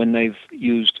tell when they've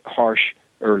used harsh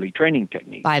early training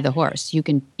techniques. By the horse. You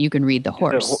can read the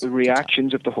horse. The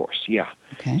reactions of the horse, yeah.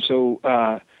 Okay. So,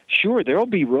 sure, there'll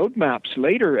be roadmaps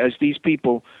later as these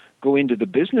people go into the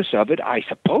business of it. I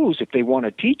suppose if they want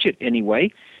to teach it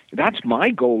anyway, that's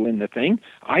my goal in the thing.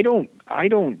 I don't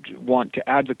want to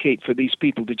advocate for these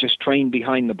people to just train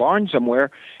behind the barn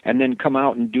somewhere and then come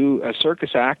out and do a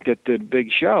circus act at the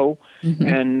big show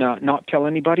and not tell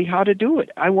anybody how to do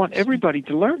it. I want everybody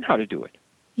to learn how to do it.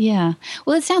 Yeah.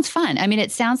 Well, it sounds fun. I mean,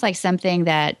 it sounds like something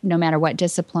that no matter what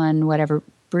discipline, whatever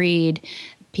breed,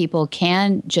 people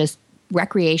can just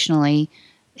recreationally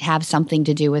have something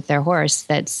to do with their horse.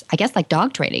 That's, I guess, like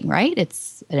dog training, right?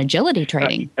 It's an agility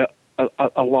training.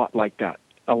 A lot like that.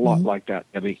 A lot like that,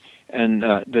 Debbie. And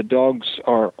the dogs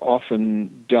are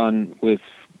often done with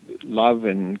love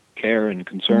and care and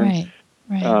concern.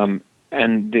 Right.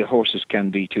 And the horses can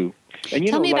be too. And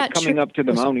Tell me like about coming up to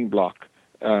the mounting block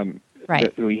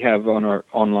right. that we have on our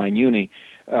online uni,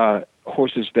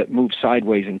 horses that move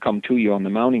sideways and come to you on the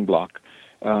mounting block.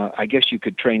 I guess you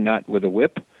could train that with a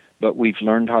whip, but we've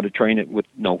learned how to train it with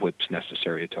no whips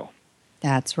necessary at all.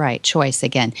 That's right. Choice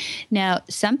again. Now,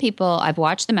 some people, I've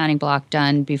watched the mounting block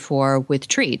done before with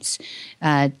treats.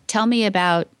 Tell me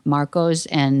about Marco's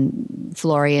and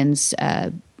Florian's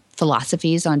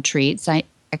philosophies on treats. I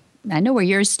know where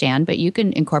yours stand, but you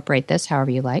can incorporate this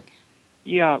however you like.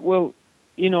 Yeah, well,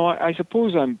 I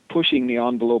suppose I'm pushing the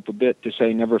envelope a bit to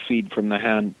say never feed from the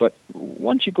hand, but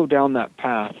once you go down that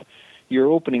path, you're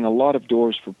opening a lot of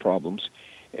doors for problems.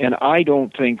 And I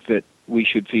don't think that we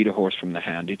should feed a horse from the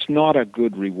hand. It's not a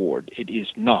good reward. It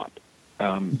is not.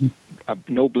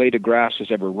 No blade of grass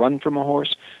has ever run from a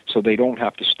horse, so they don't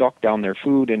have to stalk down their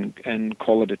food and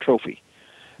call it a trophy.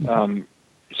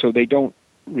 So they don't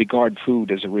regard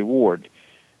food as a reward.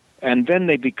 And then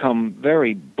they become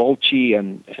very bulgy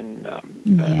and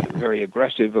very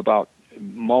aggressive about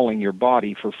mauling your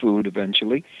body for food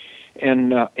eventually.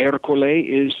 And Ercole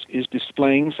is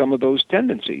displaying some of those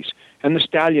tendencies. And the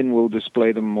stallion will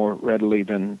display them more readily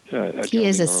than he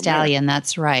is a stallion,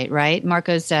 that's right?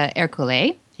 Marco's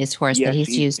Ercole, his horse that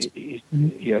he's used.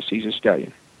 Yes, he's a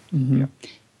stallion. Yeah.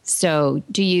 So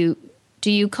do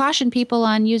you caution people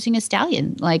on using a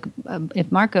stallion? Like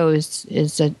if Marco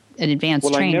is an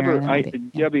advanced trainer?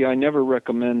 Debbie, I never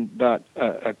recommend that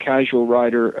a casual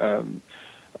rider, a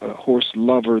horse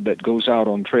lover that goes out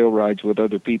on trail rides with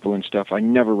other people and stuff, I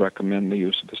never recommend the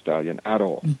use of the stallion at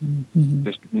all.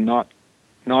 Just not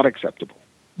acceptable.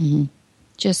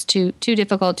 Just too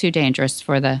difficult, too dangerous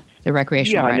for the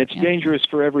recreational ride. And it's dangerous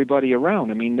for everybody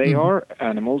around. I mean, they are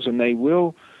animals, and they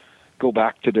will go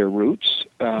back to their roots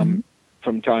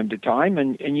from time to time,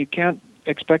 and you can't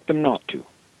expect them not to.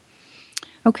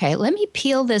 Okay, let me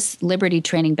peel this Liberty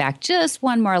training back just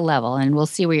one more level, and we'll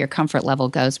see where your comfort level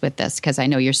goes with this, because I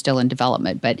know you're still in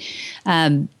development. But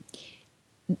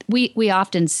we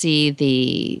often see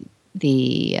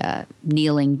the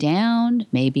kneeling down,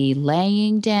 maybe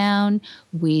laying down.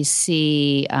 We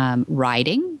see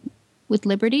riding with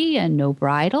Liberty and no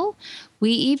bridle.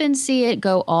 We even see it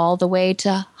go all the way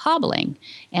to hobbling.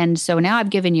 And so now I've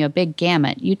given you a big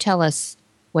gamut. You tell us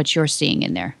what you're seeing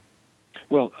in there.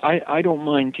 Well, I don't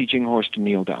mind teaching a horse to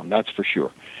kneel down, that's for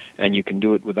sure. And you can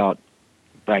do it without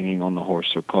banging on the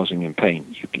horse or causing him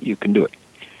pain. You can do it.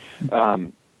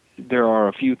 There are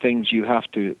a few things you have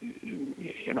to,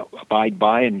 abide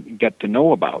by and get to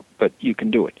know about, but you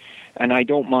can do it. And I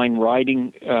don't mind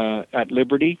riding at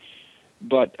Liberty,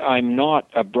 but I'm not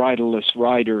a bridleless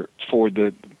rider for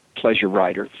the pleasure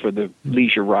rider, for the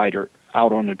leisure rider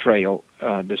out on the trail.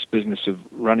 This business of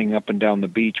running up and down the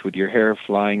beach with your hair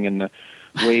flying and the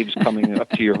waves coming up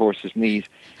to your horse's knees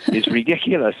is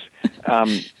ridiculous.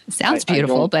 Sounds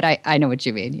beautiful, but I know what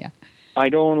you mean, yeah. I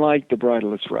don't like the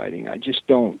bridleless riding. I just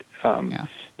don't.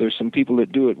 There's some people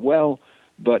that do it well,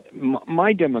 but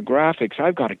my demographics,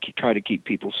 I've got to try to keep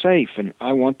people safe, and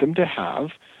I want them to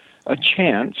have a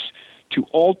chance to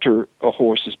alter a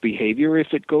horse's behavior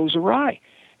if it goes awry.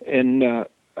 And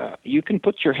you can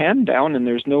put your hand down and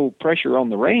there's no pressure on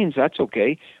the reins, that's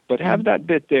okay, but have that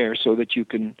bit there so that you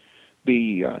can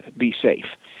be safe.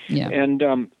 Yeah.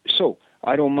 And so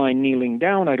I don't mind kneeling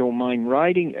down. I don't mind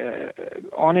riding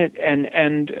on it.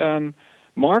 And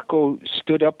Marco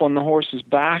stood up on the horse's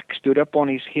back, stood up on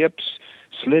his hips,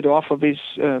 slid off of his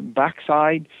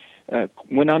backside,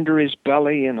 went under his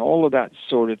belly and all of that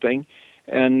sort of thing.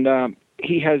 And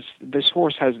this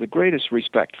horse has the greatest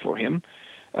respect for him.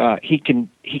 He can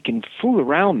fool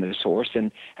around this horse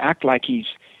and act like he's,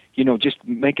 just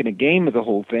making a game of the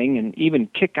whole thing, and even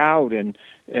kick out and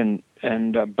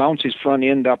bounce his front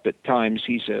end up at times.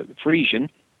 He's a Frisian,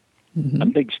 a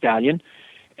big stallion.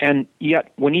 And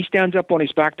yet, when he stands up on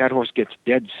his back, that horse gets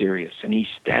dead serious, and he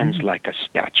stands like a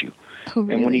statue. Oh,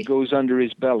 really? And when he goes under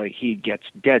his belly, he gets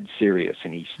dead serious,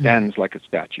 and he stands like a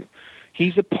statue.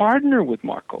 He's a partner with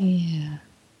Marco. Yeah.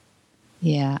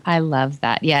 Yeah, I love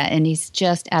that. Yeah, and he's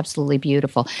just absolutely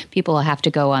beautiful. People will have to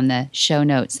go on the show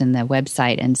notes and the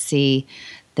website and see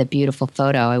the beautiful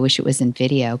photo. I wish it was in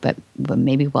video, but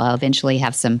maybe we'll eventually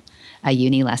have a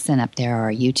uni lesson up there or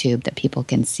a YouTube that people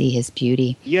can see his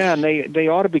beauty. Yeah, and they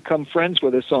ought to become friends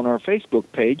with us on our Facebook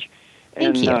page.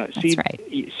 Thank you. That's see, right.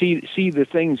 See the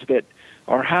things that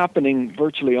are happening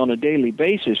virtually on a daily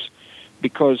basis,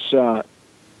 because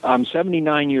I'm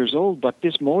 79 years old, but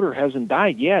this motor hasn't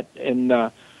died yet, and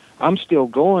I'm still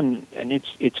going, and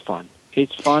it's fun.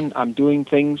 It's fun. I'm doing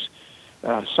things,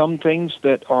 some things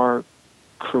that are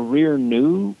career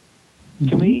new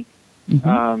to me.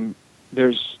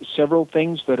 There's several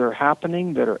things that are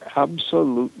happening that are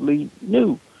absolutely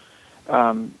new.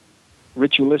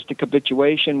 Ritualistic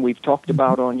habituation, we've talked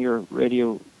about on your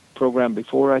radio program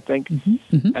before, I think.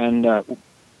 And I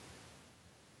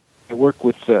work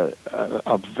with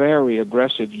a very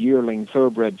aggressive yearling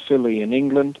thoroughbred filly in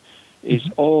England. It's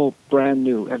all brand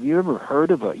new. Have you ever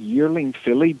heard of a yearling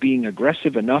filly being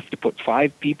aggressive enough to put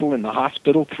 5 people in the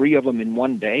hospital, 3 of them in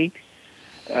one day?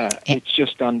 It's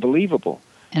just unbelievable.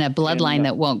 And a bloodline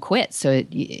that won't quit, so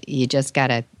you just got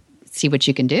to see what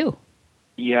you can do.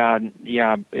 Yeah,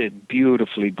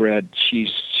 beautifully bred.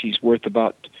 She's worth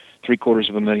about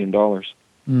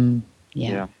 $750,000.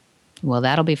 Yeah. Well,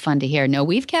 that'll be fun to hear. No,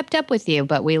 we've kept up with you,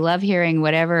 but we love hearing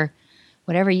whatever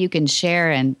you can share,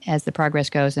 and as the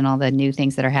progress goes and all the new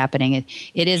things that are happening.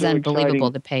 It is so unbelievable,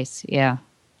 exciting. The pace. Yeah.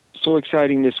 So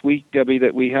exciting this week, Debbie,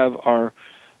 that we have our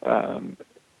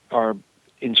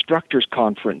instructors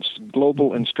conference,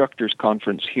 global instructors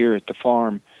conference here at the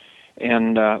farm.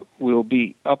 And we'll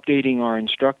be updating our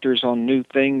instructors on new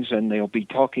things, and they'll be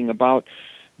talking about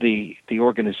the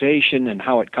organization and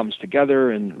how it comes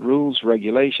together, and rules,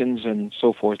 regulations, and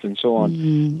so forth and so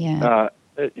on.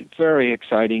 Very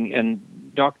exciting. And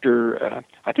Dr.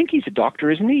 I think he's a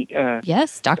doctor, isn't he?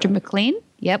 Yes, Dr. McLean.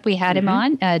 Yep, we had him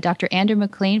on. Dr. Andrew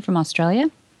McLean from Australia.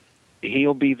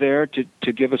 He'll be there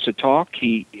to give us a talk.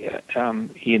 He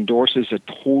endorses a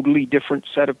totally different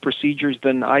set of procedures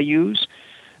than I use.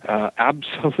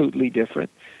 Absolutely different.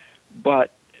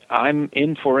 But I'm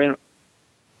in for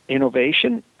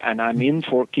innovation, and I'm in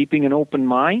for keeping an open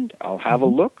mind. I'll have a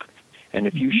look, and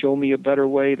if you show me a better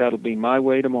way, that'll be my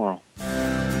way tomorrow.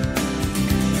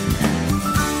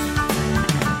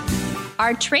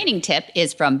 Our training tip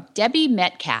is from Debbie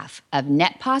Metcalf of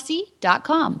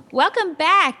netposse.com. Welcome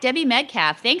back, Debbie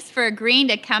Metcalf. Thanks for agreeing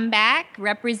to come back,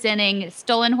 representing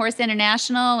Stolen Horse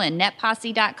International and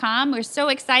netposse.com. We're so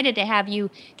excited to have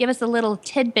you give us a little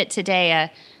tidbit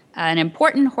today, an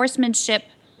important horsemanship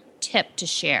tip to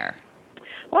share.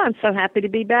 Well, I'm so happy to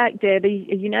be back, Debbie.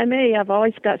 You know me, I've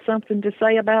always got something to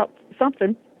say about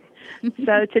something.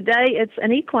 So today it's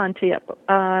an equine tip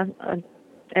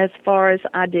as far as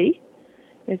ID.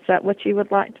 Is that what you would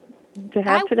like to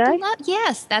have today?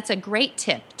 Yes, that's a great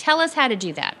tip. Tell us how to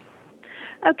do that.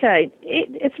 Okay.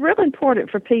 It's really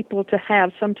important for people to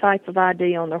have some type of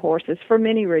ID on their horses for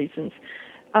many reasons.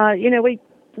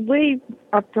 We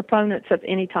are proponents of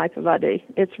any type of ID.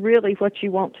 It's really what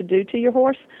you want to do to your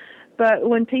horse. But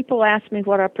when people ask me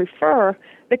what I prefer,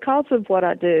 because of what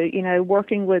I do,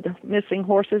 working with missing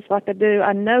horses like I do,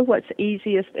 I know what's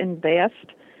easiest and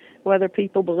best, whether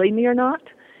people believe me or not.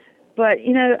 But,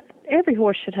 every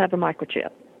horse should have a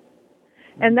microchip.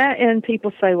 And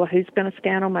people say, well, who's going to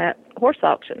scan them at horse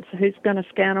auctions? Who's going to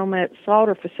scan them at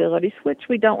slaughter facilities, which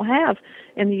we don't have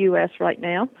in the U.S. right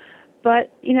now?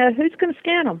 But, who's going to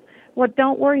scan them? Well,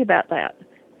 don't worry about that.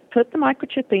 Put the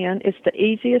microchip in. It's the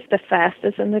easiest, the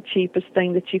fastest, and the cheapest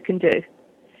thing that you can do.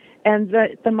 And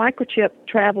the microchip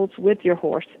travels with your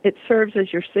horse. It serves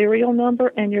as your serial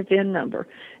number and your VIN number.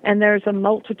 And there's a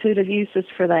multitude of uses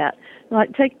for that.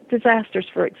 Like take disasters,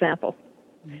 for example.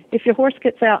 If your horse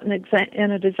gets out in a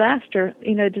disaster,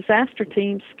 disaster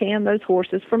teams scan those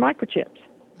horses for microchips.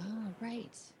 Oh,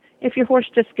 right. If your horse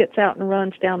just gets out and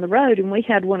runs down the road, and we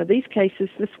had one of these cases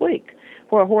this week,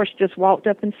 where a horse just walked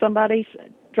up in somebody's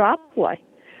driveway.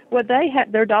 Well,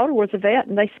 their daughter was a vet,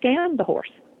 and they scanned the horse.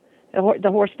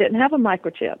 The horse didn't have a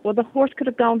microchip. Well, the horse could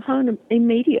have gone home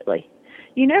immediately.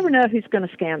 You never know who's going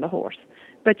to scan the horse,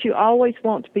 but you always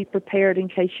want to be prepared in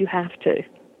case you have to.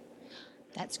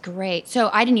 That's great. So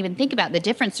I didn't even think about the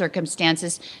different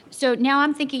circumstances. So now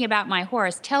I'm thinking about my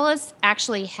horse. Tell us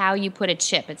actually how you put a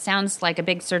chip. It sounds like a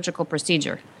big surgical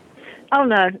procedure. Oh,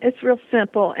 no, it's real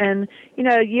simple. And,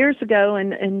 years ago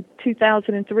in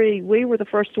 2003, we were the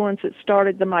first ones that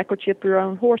started the Microchip Your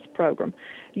Own Horse program.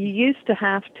 You used to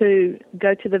have to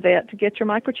go to the vet to get your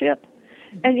microchip.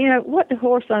 And, what do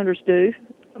horse owners do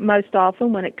most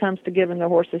often when it comes to giving their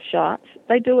horses shots?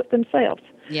 They do it themselves.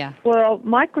 Yeah. Well,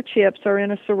 microchips are in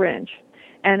a syringe.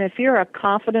 And if you're a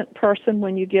confident person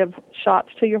when you give shots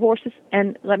to your horses,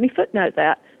 and let me footnote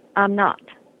that, I'm not.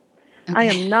 Okay. I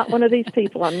am not one of these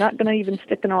people. I'm not going to even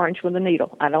stick an orange with a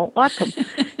needle. I don't like them.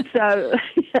 So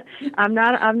I'm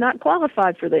not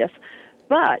qualified for this.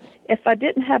 But if I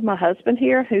didn't have my husband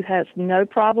here who has no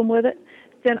problem with it,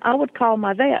 then I would call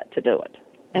my vet to do it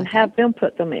and have them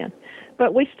put them in.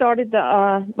 But we started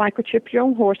the Microchip Your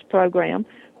Own Horse program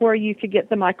where you could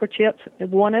get the microchips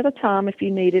one at a time if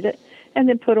you needed it, and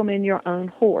then put them in your own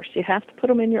horse. You have to put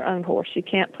them in your own horse. You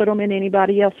can't put them in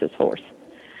anybody else's horse.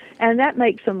 And that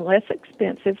makes them less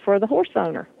expensive for the horse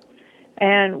owner.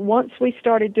 And once we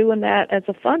started doing that as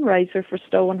a fundraiser for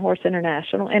Stolen Horse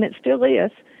International, and it still is,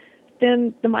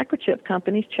 then the microchip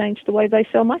companies changed the way they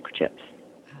sell microchips.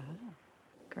 Oh,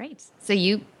 great. So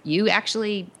you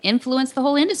actually influenced the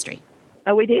whole industry.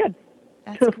 Oh, we did.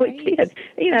 That's we great. did.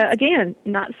 Again,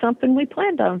 not something we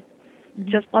planned on,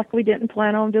 just like we didn't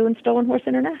plan on doing Stolen Horse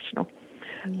International.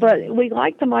 Mm-hmm. But we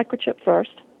like the microchip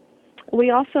first. We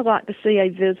also like to see a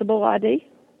visible ID,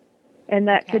 and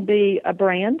that could be a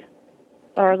brand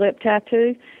or a lip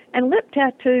tattoo. And lip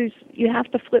tattoos, you have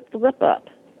to flip the lip up.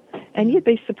 And you'd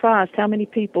be surprised how many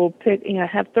people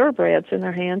have thoroughbreds in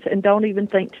their hands and don't even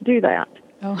think to do that.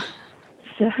 Oh.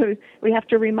 So we have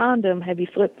to remind them, have you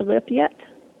flipped the lip yet?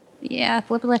 Yeah,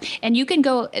 flip a lip. And you can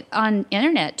go on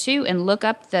internet, too, and look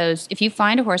up those. If you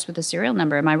find a horse with a serial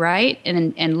number, am I right?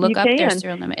 And look up their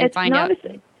serial number and find out.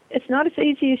 It's not as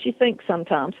easy as you think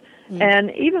sometimes. Mm.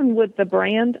 And even with the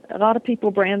brand, a lot of people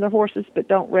brand their horses but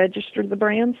don't register the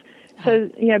brands. So,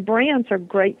 brands are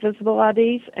great visible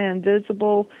IDs and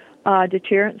visible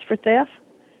deterrents for theft,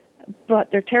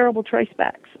 but they're terrible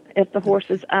tracebacks if the horse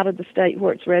is out of the state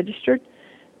where it's registered.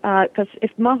 Because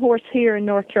if my horse here in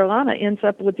North Carolina ends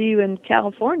up with you in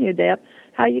California, Deb,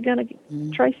 how are you going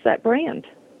to trace that brand?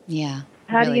 Yeah.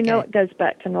 How do you know it goes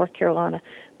back to North Carolina?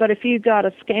 But if you got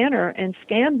a scanner and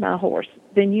scanned my horse,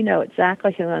 then you know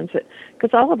exactly who owns it.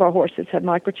 Because all of our horses have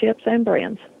microchips and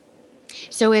brands.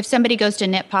 So if somebody goes to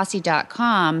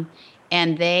netposse.com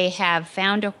and they have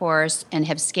found a horse and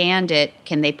have scanned it,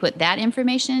 can they put that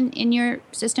information in your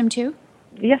system too?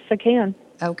 Yes, they can.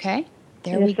 Okay.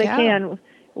 There we go. Yes, they can.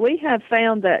 We have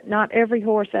found that not every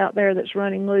horse out there that's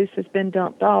running loose has been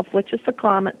dumped off, which is the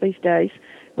climate these days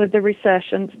with the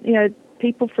recession.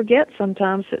 People forget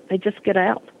sometimes that they just get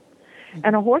out. Mm-hmm.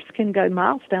 And a horse can go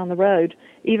miles down the road,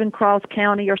 even cross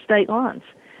county or state lines.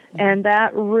 Mm-hmm. And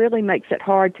that really makes it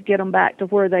hard to get them back to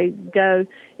where they go,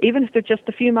 even if they're just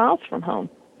a few miles from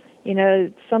home.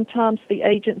 Sometimes the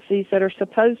agencies that are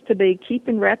supposed to be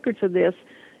keeping records of this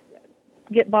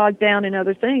get bogged down in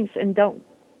other things and don't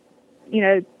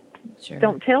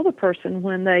tell the person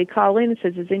when they call in and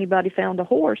says, has anybody found a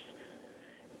horse?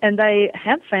 And they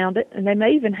have found it, and they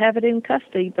may even have it in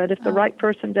custody, but if the right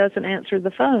person doesn't answer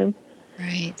the phone,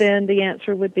 then the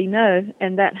answer would be no.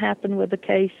 And that happened with a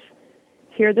case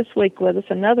here this week with us,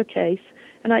 another case.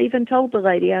 And I even told the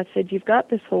lady, I said, you've got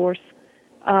this horse.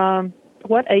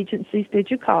 What agencies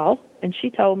did you call? And she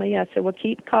told me, I said, well,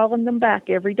 keep calling them back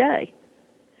every day.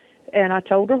 And I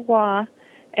told her why.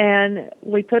 And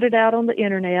we put it out on the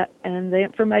internet, and the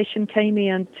information came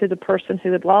in to the person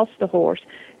who had lost the horse.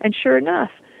 And sure enough,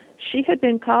 she had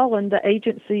been calling the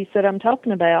agencies that I'm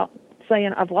talking about,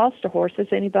 saying, I've lost a horse. Has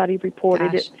anybody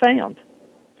reported it found?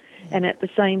 And at the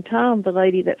same time, the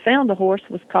lady that found the horse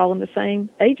was calling the same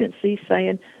agency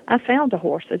saying, I found a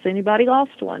horse. Has anybody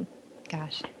lost one?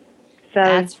 Gosh. So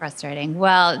that's frustrating.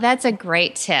 Well, that's a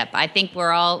great tip. I think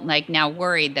we're all now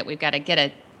worried that we've got to get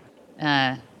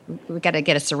a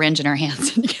syringe in our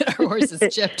hands and get our horses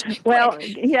chipped. Well,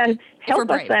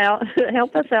 help us out.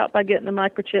 Help us out by getting the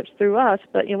microchips through us.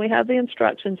 But we have the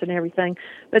instructions and everything.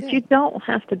 But you don't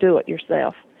have to do it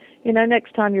yourself.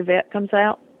 Next time your vet comes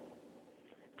out,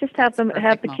 just have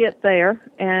the kit there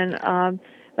and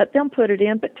let them put it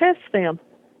in. But test them,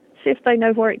 see if they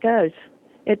know where it goes.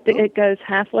 It goes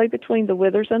halfway between the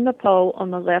withers and the pole on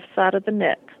the left side of the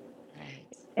neck,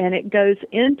 and it goes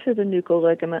into the nuchal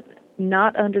ligament,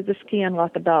 not under the skin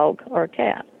like a dog or a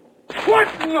cat. What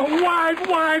in the wide,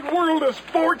 wide world of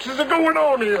sports is going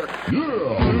on here?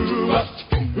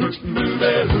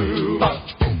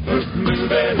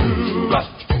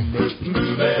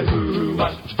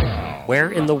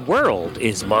 Where in the world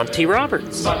is Monty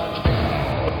Roberts?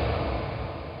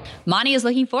 Monty is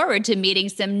looking forward to meeting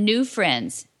some new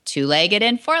friends, two-legged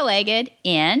and four-legged,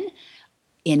 in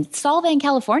Solvang,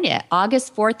 California,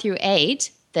 August 4th through 8th.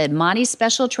 The Monty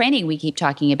special training we keep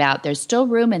talking about, there's still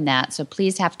room in that, so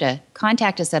please have to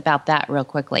contact us about that real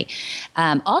quickly.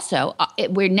 Also,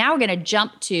 we're now going to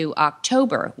jump to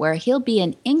October, where he'll be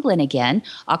in England again.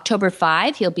 October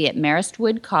 5, he'll be at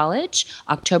Maristwood College.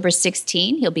 October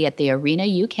 16, he'll be at the Arena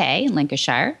UK in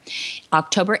Lancashire.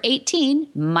 October 18,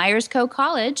 Myerscough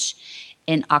College.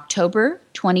 In October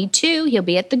 22, he'll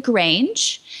be at the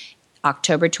Grange.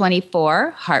 October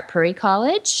 24, Hartpury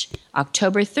College.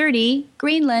 October 30,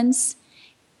 Greenlands.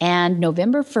 And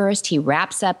November 1st, he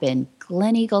wraps up in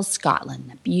Gleneagle, Scotland,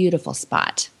 a beautiful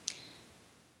spot.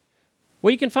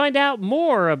 Well, you can find out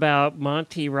more about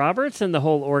Monty Roberts and the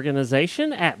whole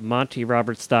organization at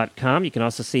montyroberts.com. You can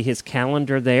also see his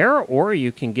calendar there, or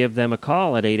you can give them a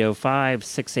call at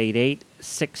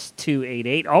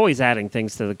 805-688-6288. Always adding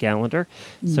things to the calendar,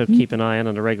 so keep an eye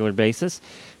on a regular basis.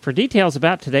 For details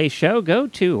about today's show, go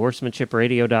to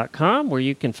horsemanshipradio.com, where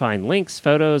you can find links,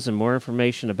 photos, and more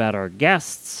information about our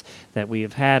guests that we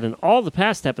have had, and all the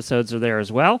past episodes are there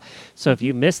as well. So if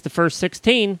you missed the first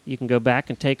 16, you can go back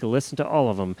and take a listen to all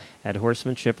of them at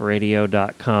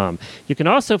horsemanshipradio.com. You can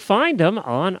also find them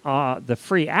on the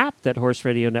free app that Horse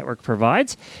Radio Network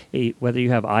provides. Whether you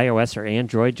have iOS or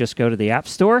Android, just go to the App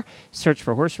Store, search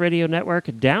for Horse Radio Network,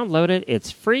 download it.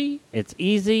 It's free, it's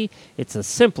easy, it's the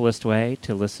simplest way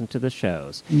to listen to the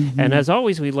shows. And as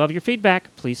always, we love your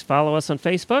feedback. Please follow us on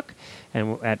Facebook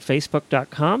and at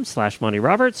facebook.com/Monty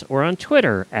Roberts, or on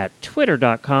Twitter at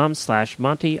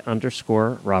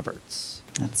twitter.com/Monty_Roberts.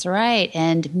 That's right.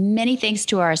 And many thanks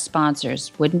to our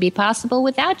sponsors. Wouldn't be possible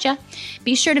without you.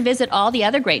 Be sure to visit all the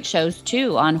other great shows,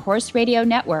 too, on Horse Radio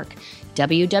Network,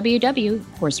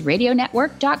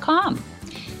 www.horseradionetwork.com.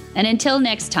 And until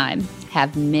next time,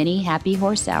 have many happy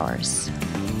horse hours.